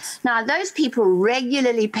taxpayers. Yes. Now, those people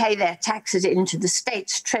regularly pay their taxes into the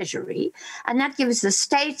state's treasury, and that gives the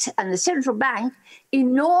state and the central bank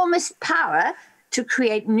enormous power to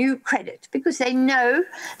create new credit because they know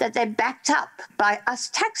that they're backed up by us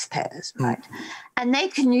taxpayers, right? And they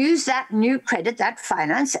can use that new credit, that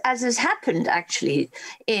finance, as has happened actually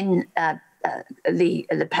in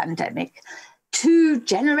the pandemic, to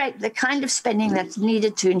generate the kind of spending that's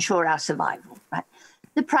needed to ensure our survival, right?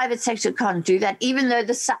 The private sector can't do that, even though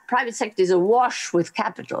the private sector is awash with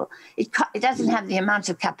capital. It doesn't have the amount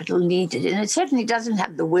of capital needed, and it certainly doesn't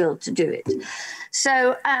have the will to do it.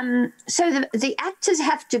 So, the actors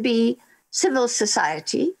have to be civil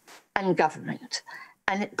society and government,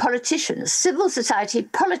 and politicians, civil society,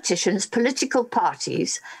 politicians, political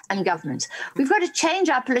parties, and governments. We've got to change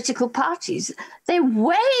our political parties. They're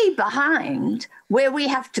way behind where we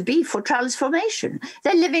have to be for transformation.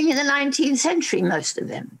 They're living in the 19th century, most of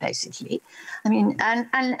them, basically. I mean,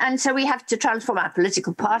 and so we have to transform our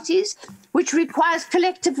political parties, which requires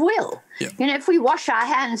collective will. Yeah. You know, if we wash our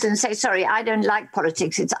hands and say, sorry, I don't like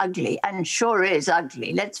politics, it's ugly, and sure is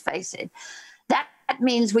ugly, let's face it, that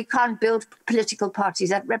means we can't build political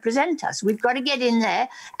parties that represent us. We've got to get in there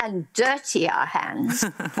and dirty our hands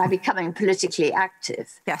by becoming politically active.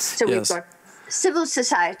 Yes. So we've got civil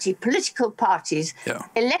society, political parties,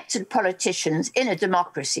 elected politicians in a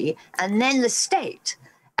democracy, and then the state.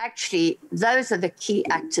 Actually, those are the key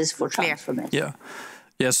actors for transformation. Yeah.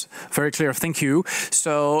 Yes, very clear. Thank you.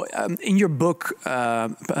 So in your book,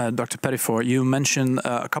 Dr. Pettifor, you mentioned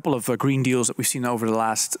a couple of Green Deals that we've seen over the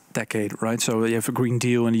last decade, right? So you have a Green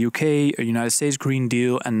Deal in the UK, a United States Green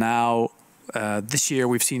Deal, and now this year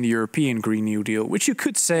we've seen the European Green New Deal, which you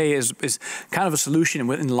could say is kind of a solution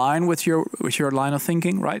in line with your line of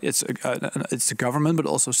thinking, right? It's the government, but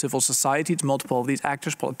also civil society. It's multiple of these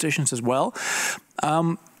actors, politicians as well.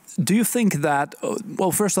 Do you think that,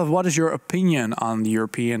 well, first off, what is your opinion on the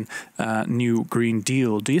European new Green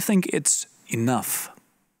Deal? Do you think it's enough?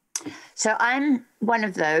 So I'm one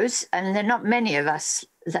of those, and there are not many of us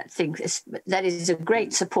that think this, that is a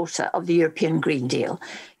great supporter of the European Green Deal.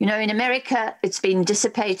 You know, in America, it's been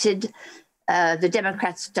dissipated. The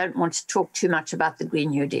Democrats don't want to talk too much about the Green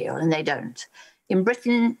New Deal, and they don't. In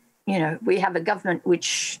Britain, you know, we have a government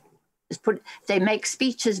which they make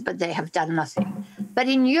speeches, but they have done nothing. But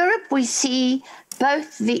in Europe, we see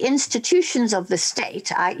both the institutions of the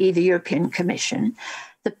state, i.e. the European Commission,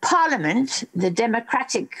 the Parliament, the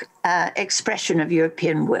democratic expression of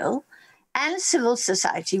European will, and civil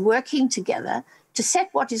society working together to set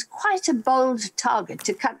what is quite a bold target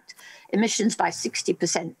to cut emissions by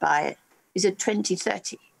 60% by, is it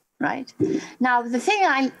 2030? Right? Now, the thing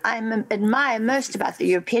I admire most about the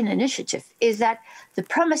European initiative is that the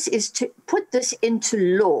promise is to put this into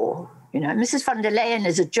law. You know, Mrs. von der Leyen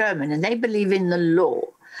is a German, and they believe in the law.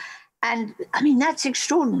 And I mean, that's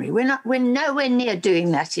extraordinary. We're nowhere near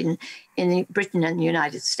doing that in Britain and the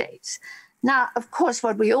United States. Now, of course,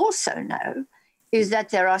 what we also know is that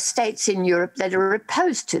there are states in Europe that are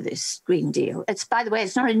opposed to this Green Deal. It's, by the way,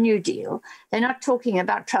 it's not a new deal. They're not talking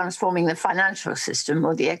about transforming the financial system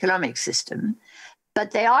or the economic system,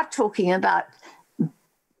 but they are talking about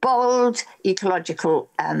bold ecological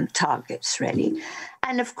targets, really.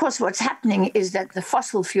 And of course, what's happening is that the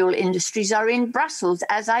fossil fuel industries are in Brussels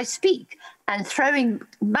as I speak and throwing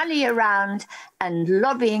money around and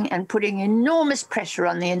lobbying and putting enormous pressure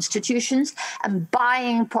on the institutions and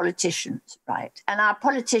buying politicians, right? And our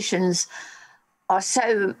politicians are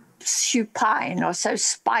so supine or so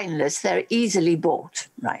spineless, they're easily bought,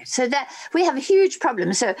 right? So that we have a huge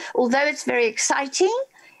problem. So although it's very exciting,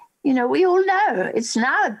 you know, we all know it's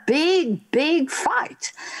now a big, big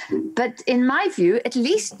fight. But in my view, at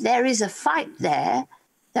least there is a fight there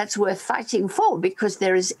that's worth fighting for because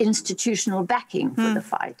there is institutional backing for the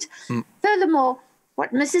fight. Furthermore,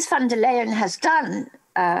 what Mrs. von der Leyen has done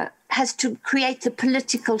has to create the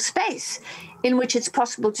political space in which it's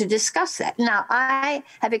possible to discuss that. Now, I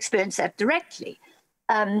have experienced that directly.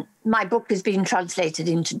 My book has been translated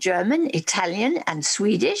into German, Italian, and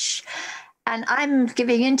Swedish. And I'm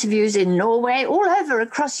giving interviews in Norway, all over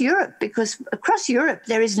across Europe, because across Europe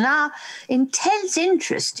there is now intense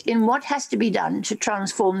interest in what has to be done to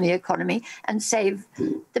transform the economy and save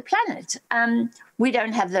the planet. We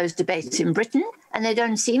don't have those debates in Britain, and they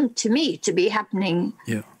don't seem to me to be happening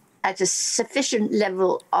at a sufficient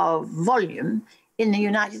level of volume in the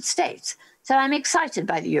United States. So I'm excited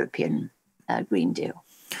by the European Green Deal.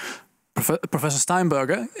 Professor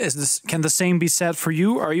Steinberger, can the same be said for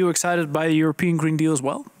you? Are you excited by the European Green Deal as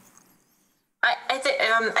well?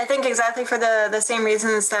 I think exactly for the same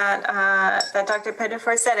reasons that that Dr.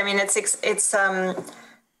 Pettifor said. I mean, it's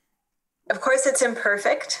of course it's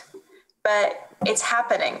imperfect, but it's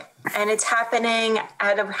happening, and it's happening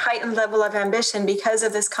at a heightened level of ambition because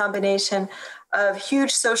of this combination of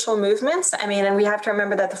huge social movements. I mean, and we have to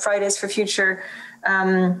remember that the Fridays for Future.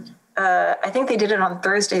 I think they did it on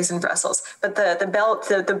Thursdays in Brussels, but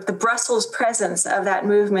the Brussels presence of that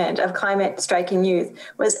movement of climate striking youth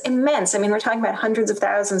was immense. I mean, we're talking about hundreds of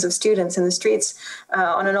thousands of students in the streets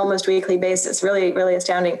on an almost weekly basis. Really, really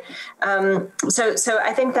astounding. So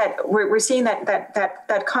I think that we're seeing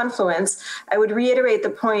that confluence. I would reiterate the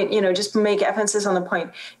point, you know, just make emphasis on the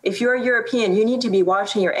point. If you're a European, you need to be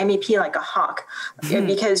watching your MEP like a hawk,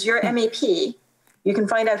 because your MEP. You can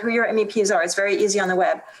find out who your MEPs are. It's very easy on the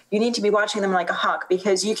web. You need to be watching them like a hawk,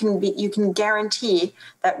 because you can guarantee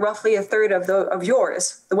that roughly a third of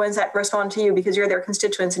yours, the ones that respond to you because you're their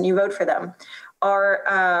constituents and you vote for them,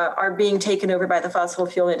 are being taken over by the fossil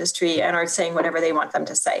fuel industry and are saying whatever they want them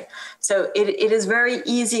to say. So it is very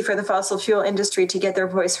easy for the fossil fuel industry to get their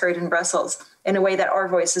voice heard in Brussels in a way that our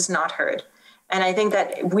voice is not heard. And I think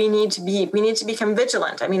that we need to become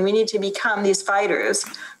vigilant. I mean, we need to become these fighters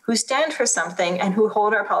who stand for something and who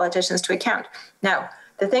hold our politicians to account. Now,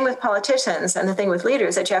 the thing with politicians and the thing with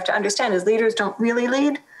leaders that you have to understand is leaders don't really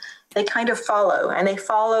lead. They kind of follow, and they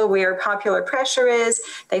follow where popular pressure is.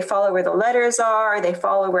 They follow where the letters are. They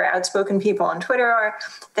follow where outspoken people on Twitter are.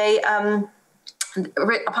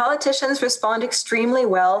 Politicians respond extremely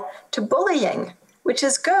well to bullying, which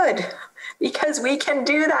is good. Because we can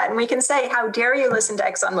do that, and we can say, how dare you listen to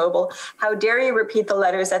ExxonMobil? How dare you repeat the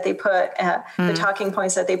letters that they put, the talking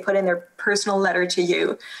points that they put in their personal letter to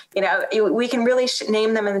you? You know, we can really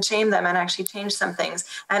name them and shame them and actually change some things,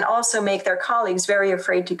 and also make their colleagues very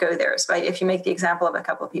afraid to go there. So if you make the example of a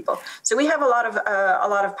couple of people, so we have a lot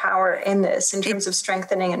of power in this in terms of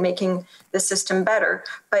strengthening and making the system better.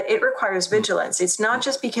 But it requires vigilance. It's not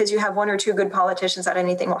just because you have one or two good politicians that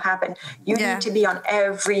anything will happen. You need to be on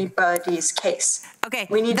everybody's case. Okay,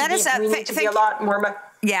 we need to be a lot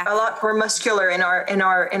more muscular in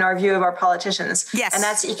our view of our politicians. Yes, and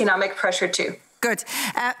that's economic pressure too. Good.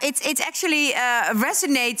 It actually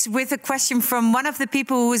resonates with a question from one of the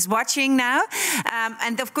people who is watching now.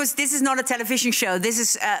 And of course, this is not a television show. This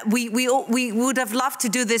is we would have loved to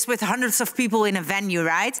do this with hundreds of people in a venue,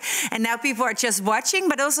 right? And now people are just watching,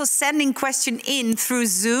 but also sending question in through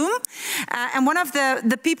Zoom. And one of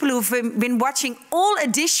the people who've been watching all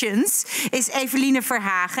editions is Eveline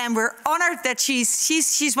Verhagen, and we're honored that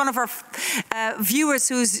she's one of our viewers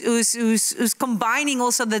who's combining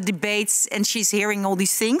also the debates, and she's hearing all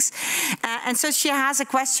these things. And so she has a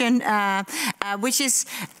question, which is,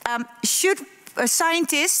 should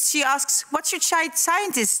scientists, she asks, what should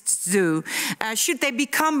scientists do? Should they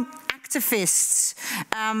become activists?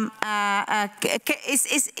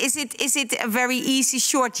 Is it a very easy,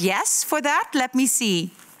 short yes for that? Let me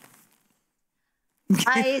see.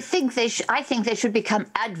 I think they should become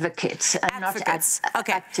advocates and not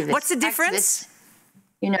activists. What's the difference?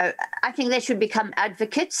 You know, I think they should become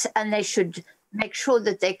advocates, and they should make sure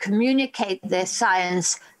that they communicate their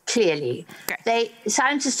science clearly. Okay.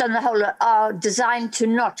 Scientists on the whole are designed to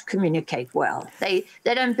not communicate well. They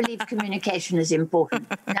don't believe communication is important.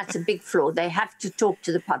 That's a big flaw. They have to talk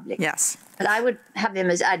to the public. Yes. But I would have them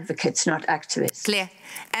as advocates, not activists. Clear.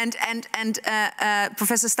 And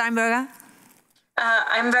Professor Steinberger?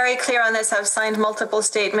 I'm very clear on this. I've signed multiple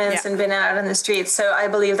statements and been out on the streets. So I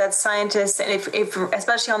believe that scientists, if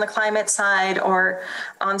especially on the climate side or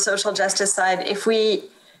on social justice side, if we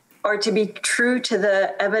are to be true to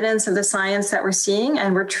the evidence of the science that we're seeing,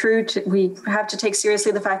 and we have to take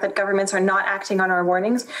seriously the fact that governments are not acting on our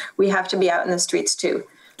warnings, we have to be out in the streets too.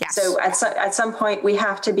 Yes. So at some point we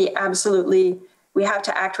have to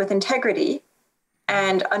act with integrity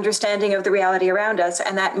and understanding of the reality around us,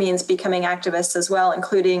 and that means becoming activists as well,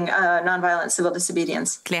 including nonviolent civil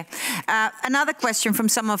disobedience. Clear. Another question from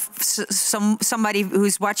somebody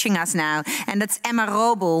who's watching us now, and that's Emma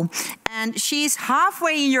Robel, and she's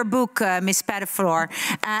halfway in your book, Ms. Pettifor,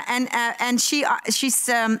 and she's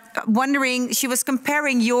wondering. She was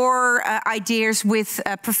comparing your ideas with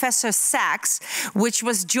Professor Sachs, who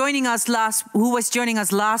was joining us last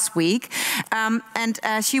week, and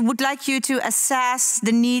she would like you to assess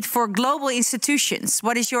the need for global institutions.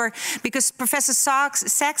 What is because Professor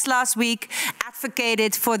Sachs last week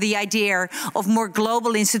advocated for the idea of more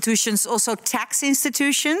global institutions, also tax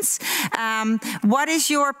institutions. What is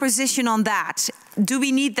your position on that? Do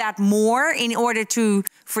we need that more in order to,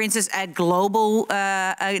 for instance, a global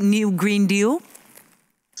new Green Deal?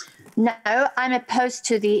 No, I'm opposed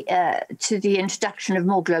to the introduction of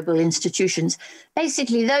more global institutions.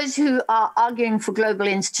 Basically, those who are arguing for global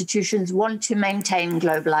institutions want to maintain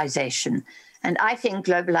globalization. And I think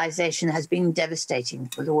globalization has been devastating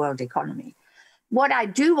for the world economy. What I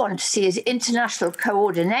do want to see is international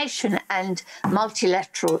coordination and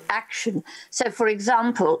multilateral action. So, for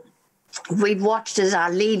example, we've watched as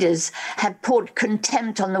our leaders have poured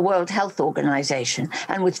contempt on the World Health Organization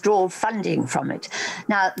and withdrawn funding from it.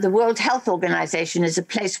 Now, the World Health Organization is a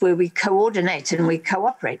place where we coordinate and we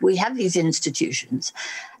cooperate. We have these institutions,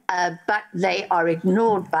 but they are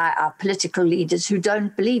ignored by our political leaders who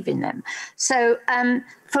don't believe in them. So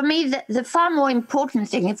for me, the far more important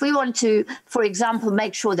thing, if we want to, for example,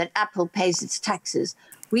 make sure that Apple pays its taxes,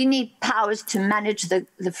 we need powers to manage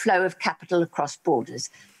the flow of capital across borders,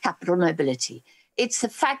 capital mobility. It's the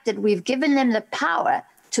fact that we've given them the power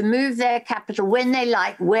to move their capital when they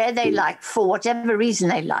like, where they like, for whatever reason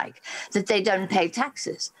they like, that they don't pay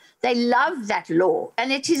taxes. They love that law,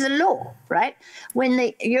 and it is a law, right? When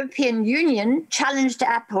the European Union challenged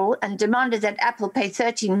Apple and demanded that Apple pay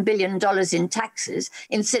 $13 billion in taxes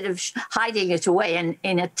instead of hiding it away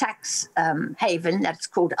in a tax haven that's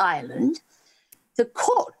called Ireland,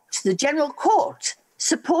 the General Court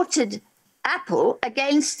supported Apple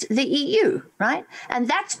against the EU, right? And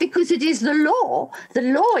that's because it is the law. The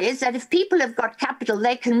law is that if people have got capital,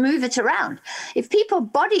 they can move it around. If people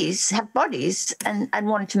have bodies and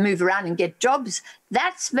want to move around and get jobs,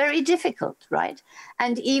 that's very difficult, right?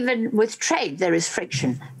 And even with trade, there is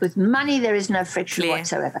friction. With money, there is no friction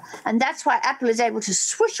whatsoever. And that's why Apple is able to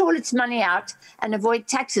swish all its money out and avoid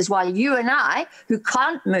taxes, while you and I, who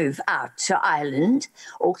can't move out to Ireland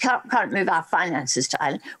or can't move our finances to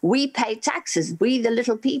Ireland, we pay taxes, we the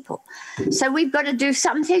little people. So we've got to do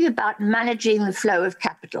something about managing the flow of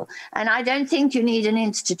capital. And I don't think you need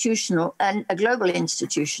a global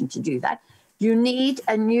institution to do that. You need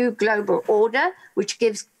a new global order which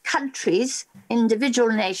gives countries, individual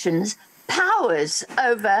nations, powers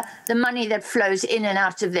over the money that flows in and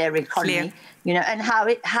out of their economy,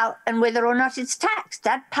 and whether or not it's taxed.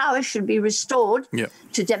 That power should be restored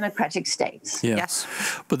to democratic states. Yeah. Yes.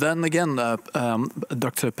 But then again,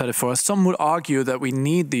 Dr. Pettifor, some would argue that we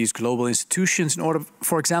need these global institutions in order,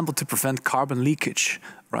 for example, to prevent carbon leakage,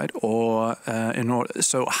 right? Or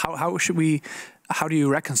so how do you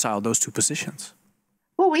reconcile those two positions?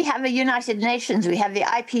 Well, we have a United Nations, we have the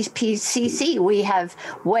IPCC, we have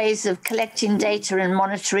ways of collecting data and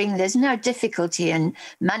monitoring. There's no difficulty in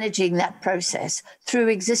managing that process through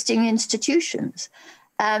existing institutions.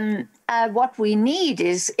 What we need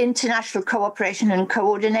is international cooperation and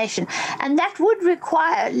coordination, and that would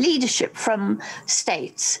require leadership from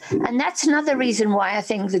states. And that's another reason why I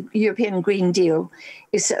think the European Green Deal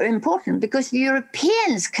is so important, because the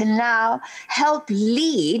Europeans can now help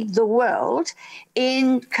lead the world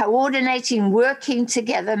in coordinating, working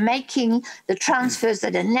together, making the transfers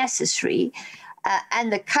that are necessary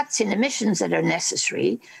and the cuts in emissions that are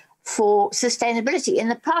necessary for sustainability. In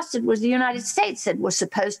the past, it was the United States that was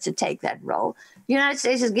supposed to take that role. The United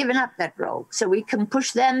States has given up that role, so we can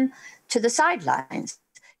push them to the sidelines.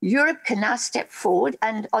 Europe can now step forward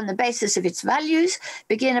and, on the basis of its values,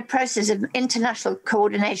 begin a process of international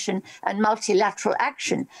coordination and multilateral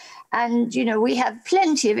action. And, you know, we have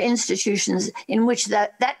plenty of institutions in which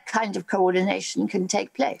that kind of coordination can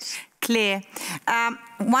take place. Clear.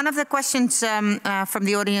 One of the questions from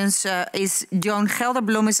the audience is Joan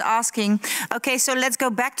Gelderblom is asking, okay, so let's go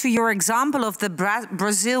back to your example of the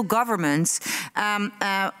Brazil government,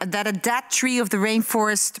 that a dead tree of the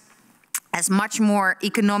rainforest has much more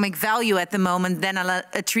economic value at the moment than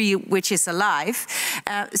a tree which is alive.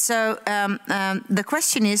 So the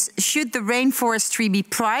question is, should the rainforest tree be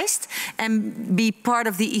priced and be part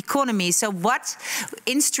of the economy? So what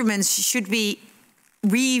instruments should we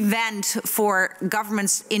reinvent for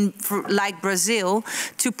governments like Brazil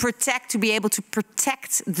to be able to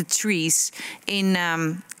protect the trees in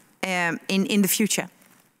the future?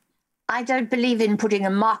 I don't believe in putting a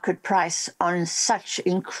market price on such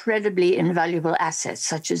incredibly invaluable assets,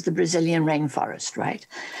 such as the Brazilian rainforest, right?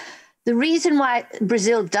 The reason why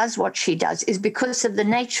Brazil does what she does is because of the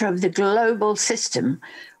nature of the global system,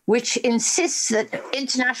 which insists that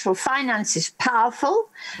international finance is powerful,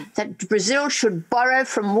 that Brazil should borrow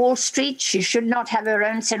from Wall Street. She should not have her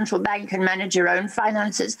own central bank and manage her own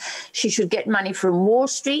finances. She should get money from Wall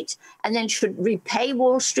Street and then should repay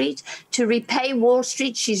Wall Street. To repay Wall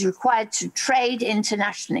Street, she's required to trade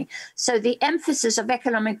internationally. So the emphasis of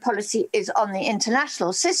economic policy is on the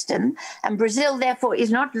international system, and Brazil, therefore, is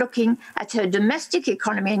not looking at her domestic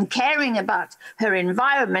economy and caring about her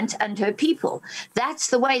environment and her people. That's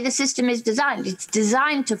the way the system is designed. It's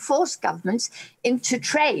designed to force governments into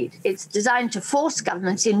trade. It's designed to force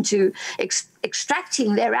governments into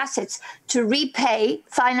extracting their assets to repay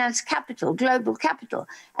finance capital, global capital.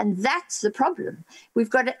 And that's the problem. We've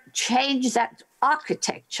got to change that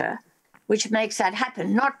architecture, which makes that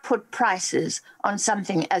happen, not put prices on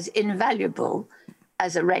something as invaluable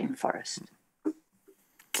as a rainforest.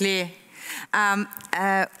 Clear.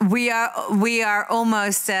 We are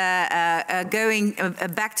almost going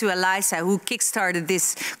back to Eliza, who kickstarted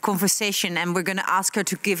this conversation, and we're going to ask her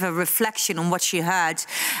to give a reflection on what she heard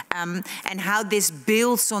and how this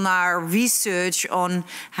builds on our research on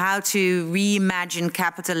how to reimagine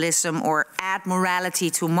capitalism or add morality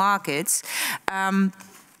to markets.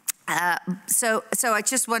 So I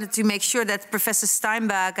just wanted to make sure that Professor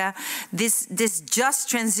Steinberger, this just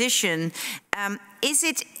transition,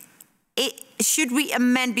 should we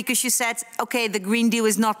amend, because you said, okay, the Green Deal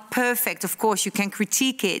is not perfect, of course, you can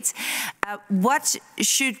critique it. What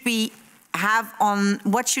should we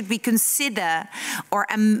what should we consider or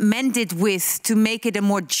amend it with to make it a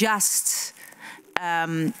more just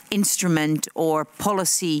instrument or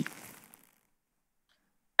policy?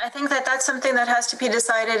 I think that that's something that has to be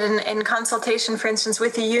decided in consultation, for instance,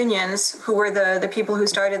 with the unions, who were the people who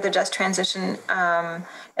started the just transition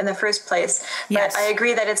in the first place. Yes. But I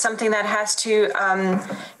agree that it's something that has to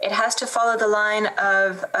follow the line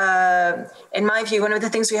of, in my view, one of the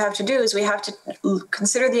things we have to do is we have to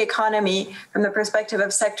consider the economy from the perspective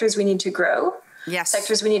of sectors we need to grow. Yes.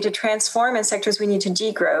 Sectors we need to transform and sectors we need to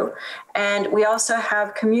degrow. And we also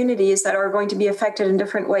have communities that are going to be affected in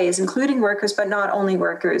different ways, including workers, but not only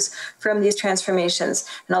workers, from these transformations.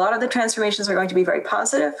 And a lot of the transformations are going to be very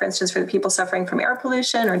positive, for instance, for the people suffering from air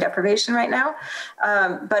pollution or deprivation right now.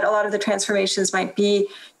 But a lot of the transformations might be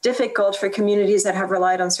difficult for communities that have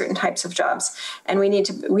relied on certain types of jobs. And we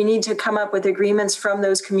need to come up with agreements from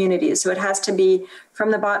those communities. So it has to be from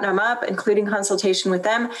the bottom up, including consultation with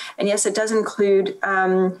them. And yes, it does include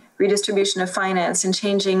redistribution of finance and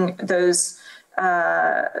changing those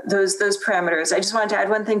parameters. I just wanted to add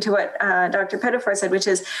one thing to what Dr. Pettifor said, which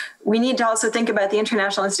is we need to also think about the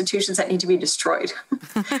international institutions that need to be destroyed,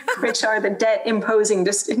 which are the debt-imposing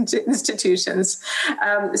institutions.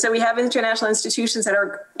 So we have international institutions that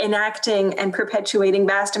are enacting and perpetuating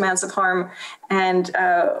vast amounts of harm and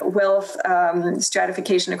wealth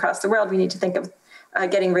stratification across the world. We need to think of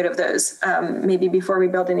getting rid of those, maybe before we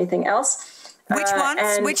build anything else.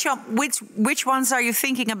 Which ones? Which ones are you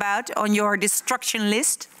thinking about on your destruction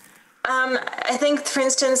list? I think, for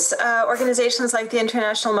instance, organizations like the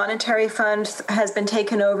International Monetary Fund has been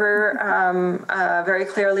taken over very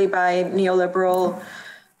clearly by neoliberal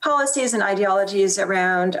policies and ideologies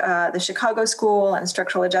around the Chicago School and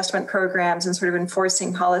structural adjustment programs and sort of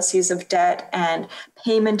enforcing policies of debt and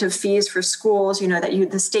payment of fees for schools, you know, that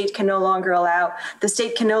the state can no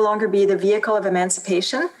longer be the vehicle of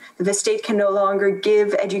emancipation. The state can no longer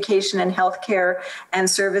give education and healthcare and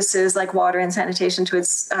services like water and sanitation to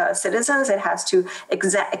its citizens. It has to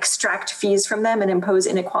extract fees from them and impose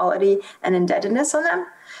inequality and indebtedness on them.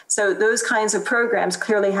 So those kinds of programs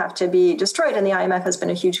clearly have to be destroyed, and the IMF has been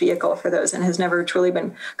a huge vehicle for those and has never truly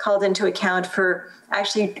been called into account for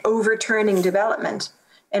actually overturning development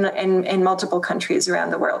in multiple countries around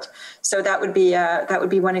the world. So that would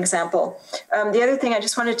be one example. The other thing I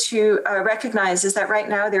just wanted to recognize is that right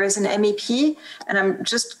now there is an MEP, and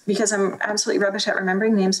because I'm absolutely rubbish at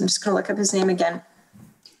remembering names, I'm just going to look up his name again.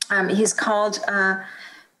 He's called,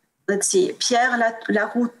 let's see, Pierre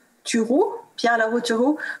Larouturou,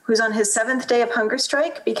 who's on his 7th day of hunger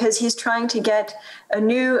strike because he's trying to get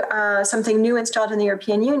something new installed in the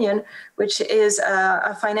European Union, which is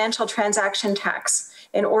a financial transaction tax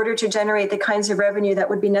in order to generate the kinds of revenue that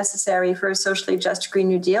would be necessary for a socially just Green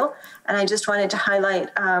New Deal. And I just wanted to highlight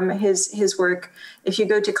his work. If you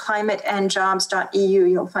go to climateandjobs.eu,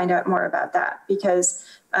 you'll find out more about that, because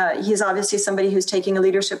he's obviously somebody who's taking a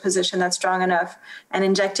leadership position that's strong enough and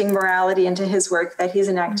injecting morality into his work that he's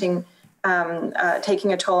enacting,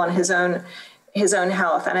 taking a toll on his own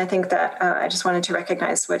health. And I think that I just wanted to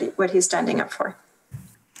recognize what he's standing up for.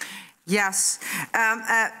 Yes,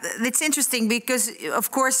 it's interesting because, of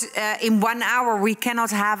course, in 1 hour we cannot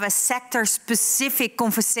have a sector-specific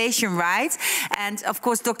conversation, right? And of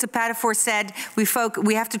course, Dr. Pettifor said we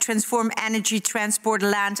have to transform energy, transport,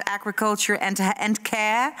 land, agriculture, and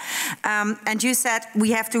care. And you said we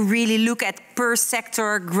have to really look at per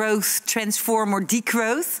sector growth, transform or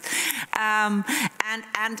degrowth, and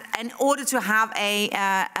in order to have a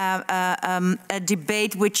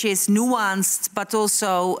debate which is nuanced but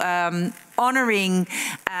also honoring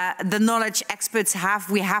the knowledge experts have,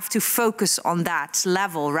 we have to focus on that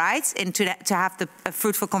level, right? And to have a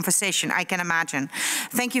fruitful conversation, I can imagine.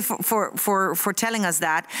 Thank you for telling us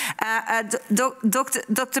that.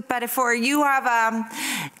 Dr. Pettifor, you have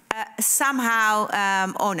somehow,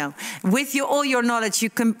 with all your knowledge, you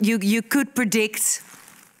could predict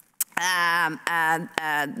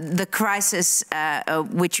the crisis,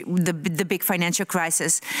 the big financial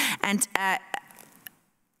crisis, and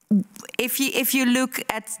if you look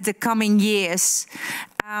at the coming years,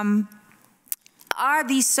 are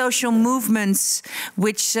these social movements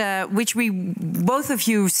which we both of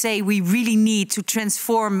you say we really need to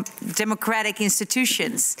transform democratic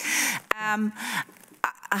institutions?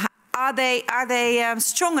 Are they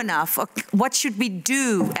strong enough? Or what should we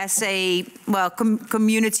do as a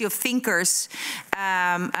community of thinkers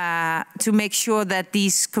to make sure that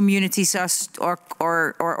these communities or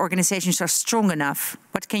organizations are strong enough?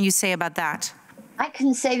 What can you say about that? I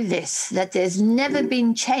can say this, that there's never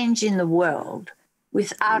been change in the world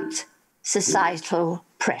without societal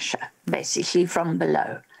pressure, basically from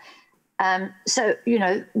below. So,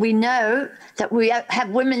 we know that we have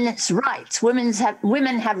women's rights. Women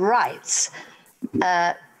have rights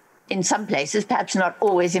in some places, perhaps not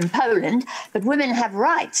always in Poland, but women have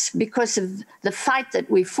rights because of the fight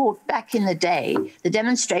that we fought back in the day, the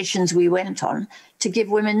demonstrations we went on to give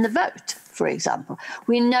women the vote, for example.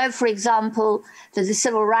 We know, for example, that the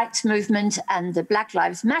civil rights movement and the Black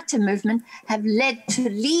Lives Matter movement have led to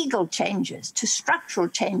legal changes, to structural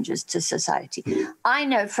changes to society. I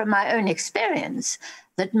know from my own experience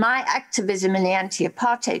that my activism in the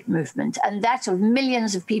anti-apartheid movement and that of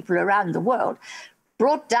millions of people around the world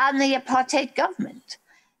brought down the apartheid government.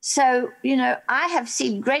 So, I have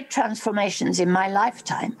seen great transformations in my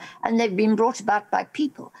lifetime, and they've been brought about by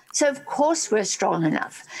people. So, of course, we're strong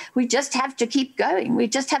enough. We just have to keep going. We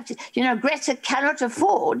just have to, Greta cannot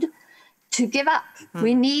afford to give up.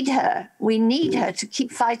 We need her. We need her to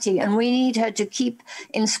keep fighting, and we need her to keep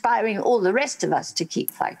inspiring all the rest of us to keep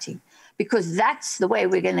fighting, because that's the way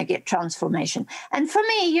we're going to get transformation. And for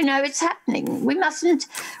me, it's happening. We mustn't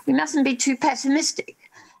be too pessimistic.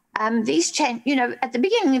 These change, at the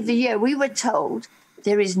beginning of the year, we were told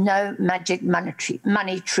there is no magic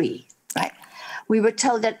money tree, right? We were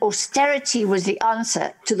told that austerity was the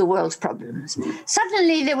answer to the world's problems.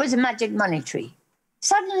 Suddenly there was a magic money tree.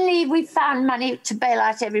 Suddenly we found money to bail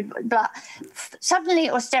out everybody. Suddenly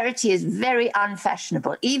austerity is very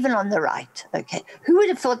unfashionable, even on the right. Okay, who would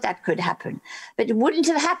have thought that could happen? But it wouldn't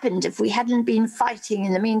have happened if we hadn't been fighting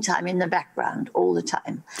in the meantime in the background all the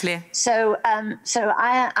time. Clear. So, I'm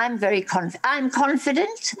very confident. I'm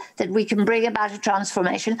confident that we can bring about a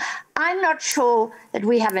transformation. I'm not sure that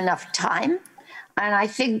we have enough time, and I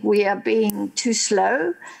think we are being too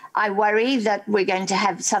slow. I worry that we're going to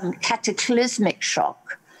have some cataclysmic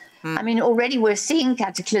shock. I mean, already we're seeing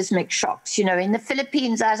cataclysmic shocks. In the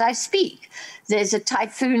Philippines, as I speak, there's a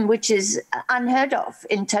typhoon which is unheard of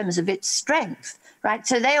in terms of its strength, right?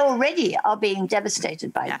 So they already are being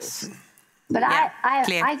devastated by this. But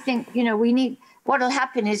I think, we need, what will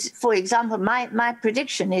happen is, for example, my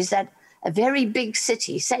prediction is that a very big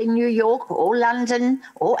city, say New York or London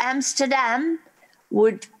or Amsterdam,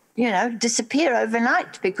 would, you know, disappear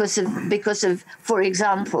overnight because of, for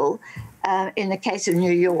example, in the case of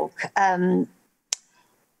New York,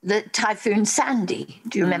 the Typhoon Sandy,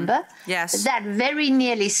 do you remember? Yes. That very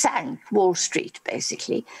nearly sank Wall Street,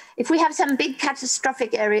 basically. If we have some big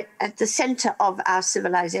catastrophic area at the center of our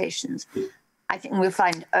civilizations, I think we'll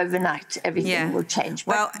find overnight everything will change,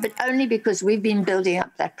 but only because we've been building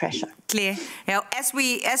up that pressure. Clear. Now, as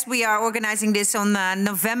we are organizing this on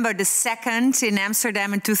November the 2nd in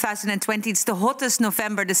Amsterdam in 2020, it's the hottest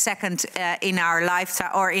November the 2nd in our lifetime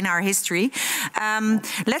or in our history.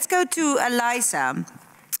 Let's go to Eliza.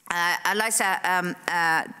 Eliza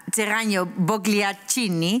Terragno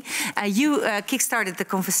Bogliacini, you kickstarted the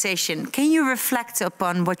conversation. Can you reflect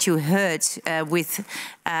upon what you heard with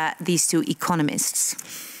these two economists?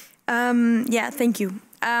 Yeah, thank you.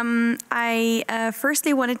 I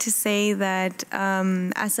firstly wanted to say that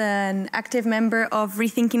as an active member of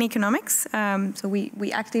Rethinking Economics, so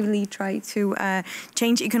we actively try to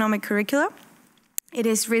change economic curricula. It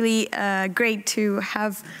is really great to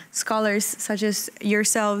have scholars such as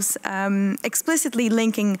yourselves explicitly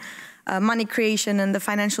linking money creation and the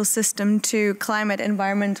financial system to climate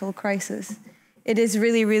environmental crisis. It is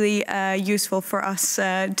really, really useful for us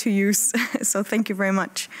to use, so thank you very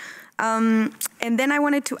much. And then I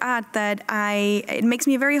wanted to add that it makes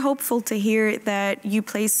me very hopeful to hear that you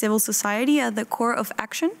place civil society at the core of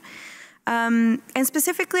action. And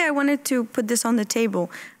specifically, I wanted to put this on the table.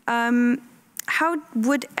 How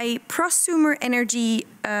would a prosumer energy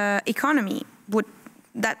economy, would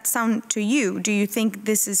that sound to you? Do you think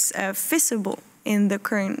this is feasible in the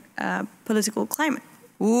current political climate?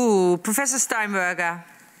 Ooh, Professor Steinberger.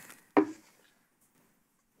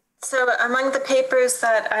 So among the papers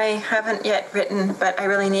that I haven't yet written, but I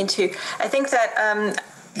really need to, I think that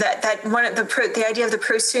that one of the idea of the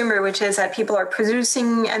prosumer, which is that people are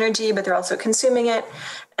producing energy, but they're also consuming it.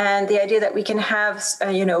 And the idea that we can have,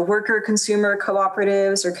 worker consumer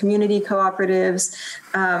cooperatives or community cooperatives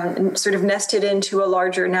sort of nested into a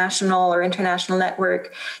larger national or international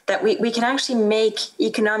network, that we can actually make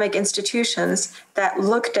economic institutions that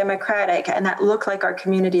look democratic and that look like our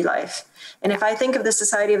community life. And if I think of the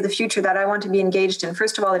society of the future that I want to be engaged in,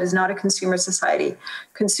 first of all, it is not a consumer society.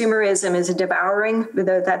 Consumerism is a devouring.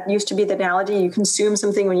 That used to be the analogy. You consume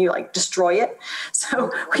something when you destroy it.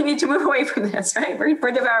 So we need to move away from this, right?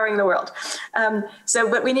 We're devouring the world.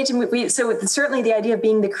 But we need to move. So certainly the idea of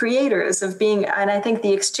being the creators, and I think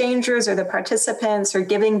the exchangers or the participants or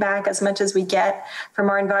giving back as much as we get from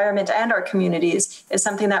our environment and our communities is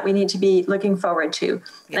something that we need to be looking forward to.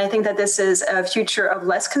 And I think that this is a future of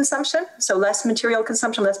less consumption. So less material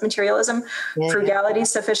consumption, less materialism, frugality,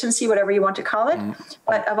 sufficiency, whatever you want to call it,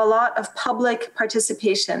 but of a lot of public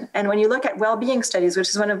participation. And when you look at well-being studies, which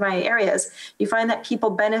is one of my areas, you find that people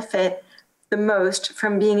benefit the most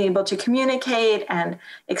from being able to communicate and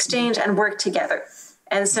exchange and work together.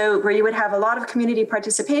 And so where you would have a lot of community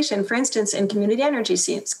participation, for instance, in community energy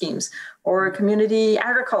schemes or community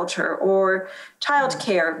agriculture or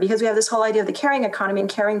childcare, because we have this whole idea of the caring economy, and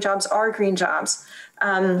caring jobs are green jobs.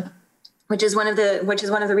 Which is one of the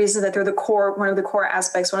reasons that they're one of the core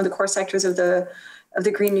aspects, one of the core sectors of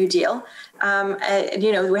the Green New Deal.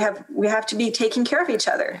 We have to be taking care of each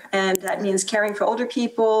other, and that means caring for older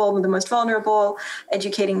people, the most vulnerable,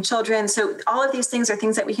 educating children. So all of these things are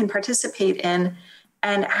things that we can participate in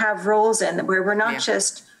and have roles in, where we're not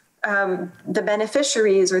just the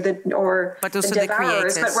beneficiaries or the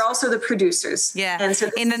devourers, but we're also the producers. Yeah. And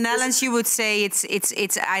so in the Netherlands, you would say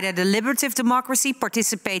it's either deliberative democracy,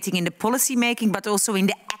 participating in the policy making, but also in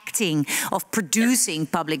the acting of producing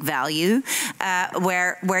public value,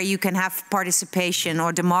 where you can have participation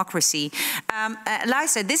or democracy.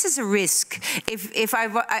 Liza, this is a risk. If I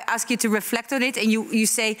ask you to reflect on it, and you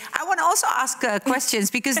say, I want to also ask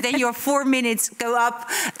questions, because then your 4 minutes go up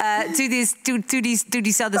to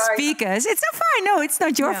these other speakers. It's so fine. No, it's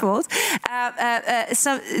not your fault.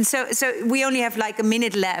 So we only have like a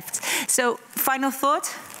minute left. So final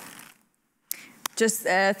thought? Just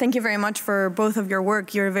thank you very much for both of your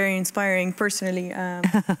work. You're very inspiring personally.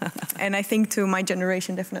 And I think to my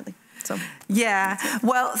generation, definitely. So. Yeah,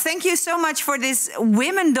 well, thank you so much for this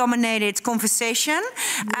women-dominated conversation.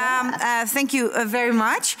 Thank you very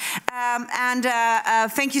much. And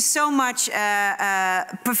thank you so much,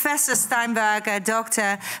 Professor Steinberger,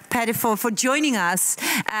 Dr. Pettifor, for joining us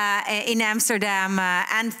in Amsterdam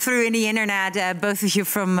and through the internet, both of you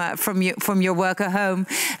from your work at home,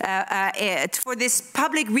 for this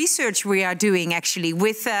public research we are doing, actually,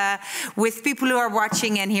 with people who are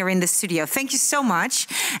watching and here in the studio. Thank you so much.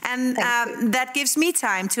 And And that gives me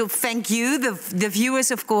time to thank you, the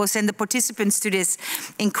viewers, of course, and the participants to this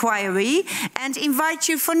inquiry, and invite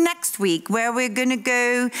you for next week, where we're going to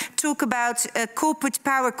go talk about corporate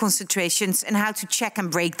power concentrations and how to check and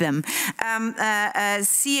break them.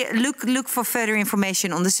 Look for further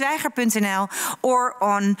information on dezwijger.nl or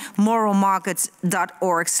on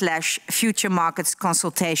moralmarkets.org/future markets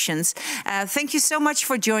consultations. Thank you so much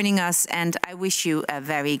for joining us, and I wish you a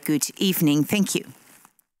very good evening. Thank you.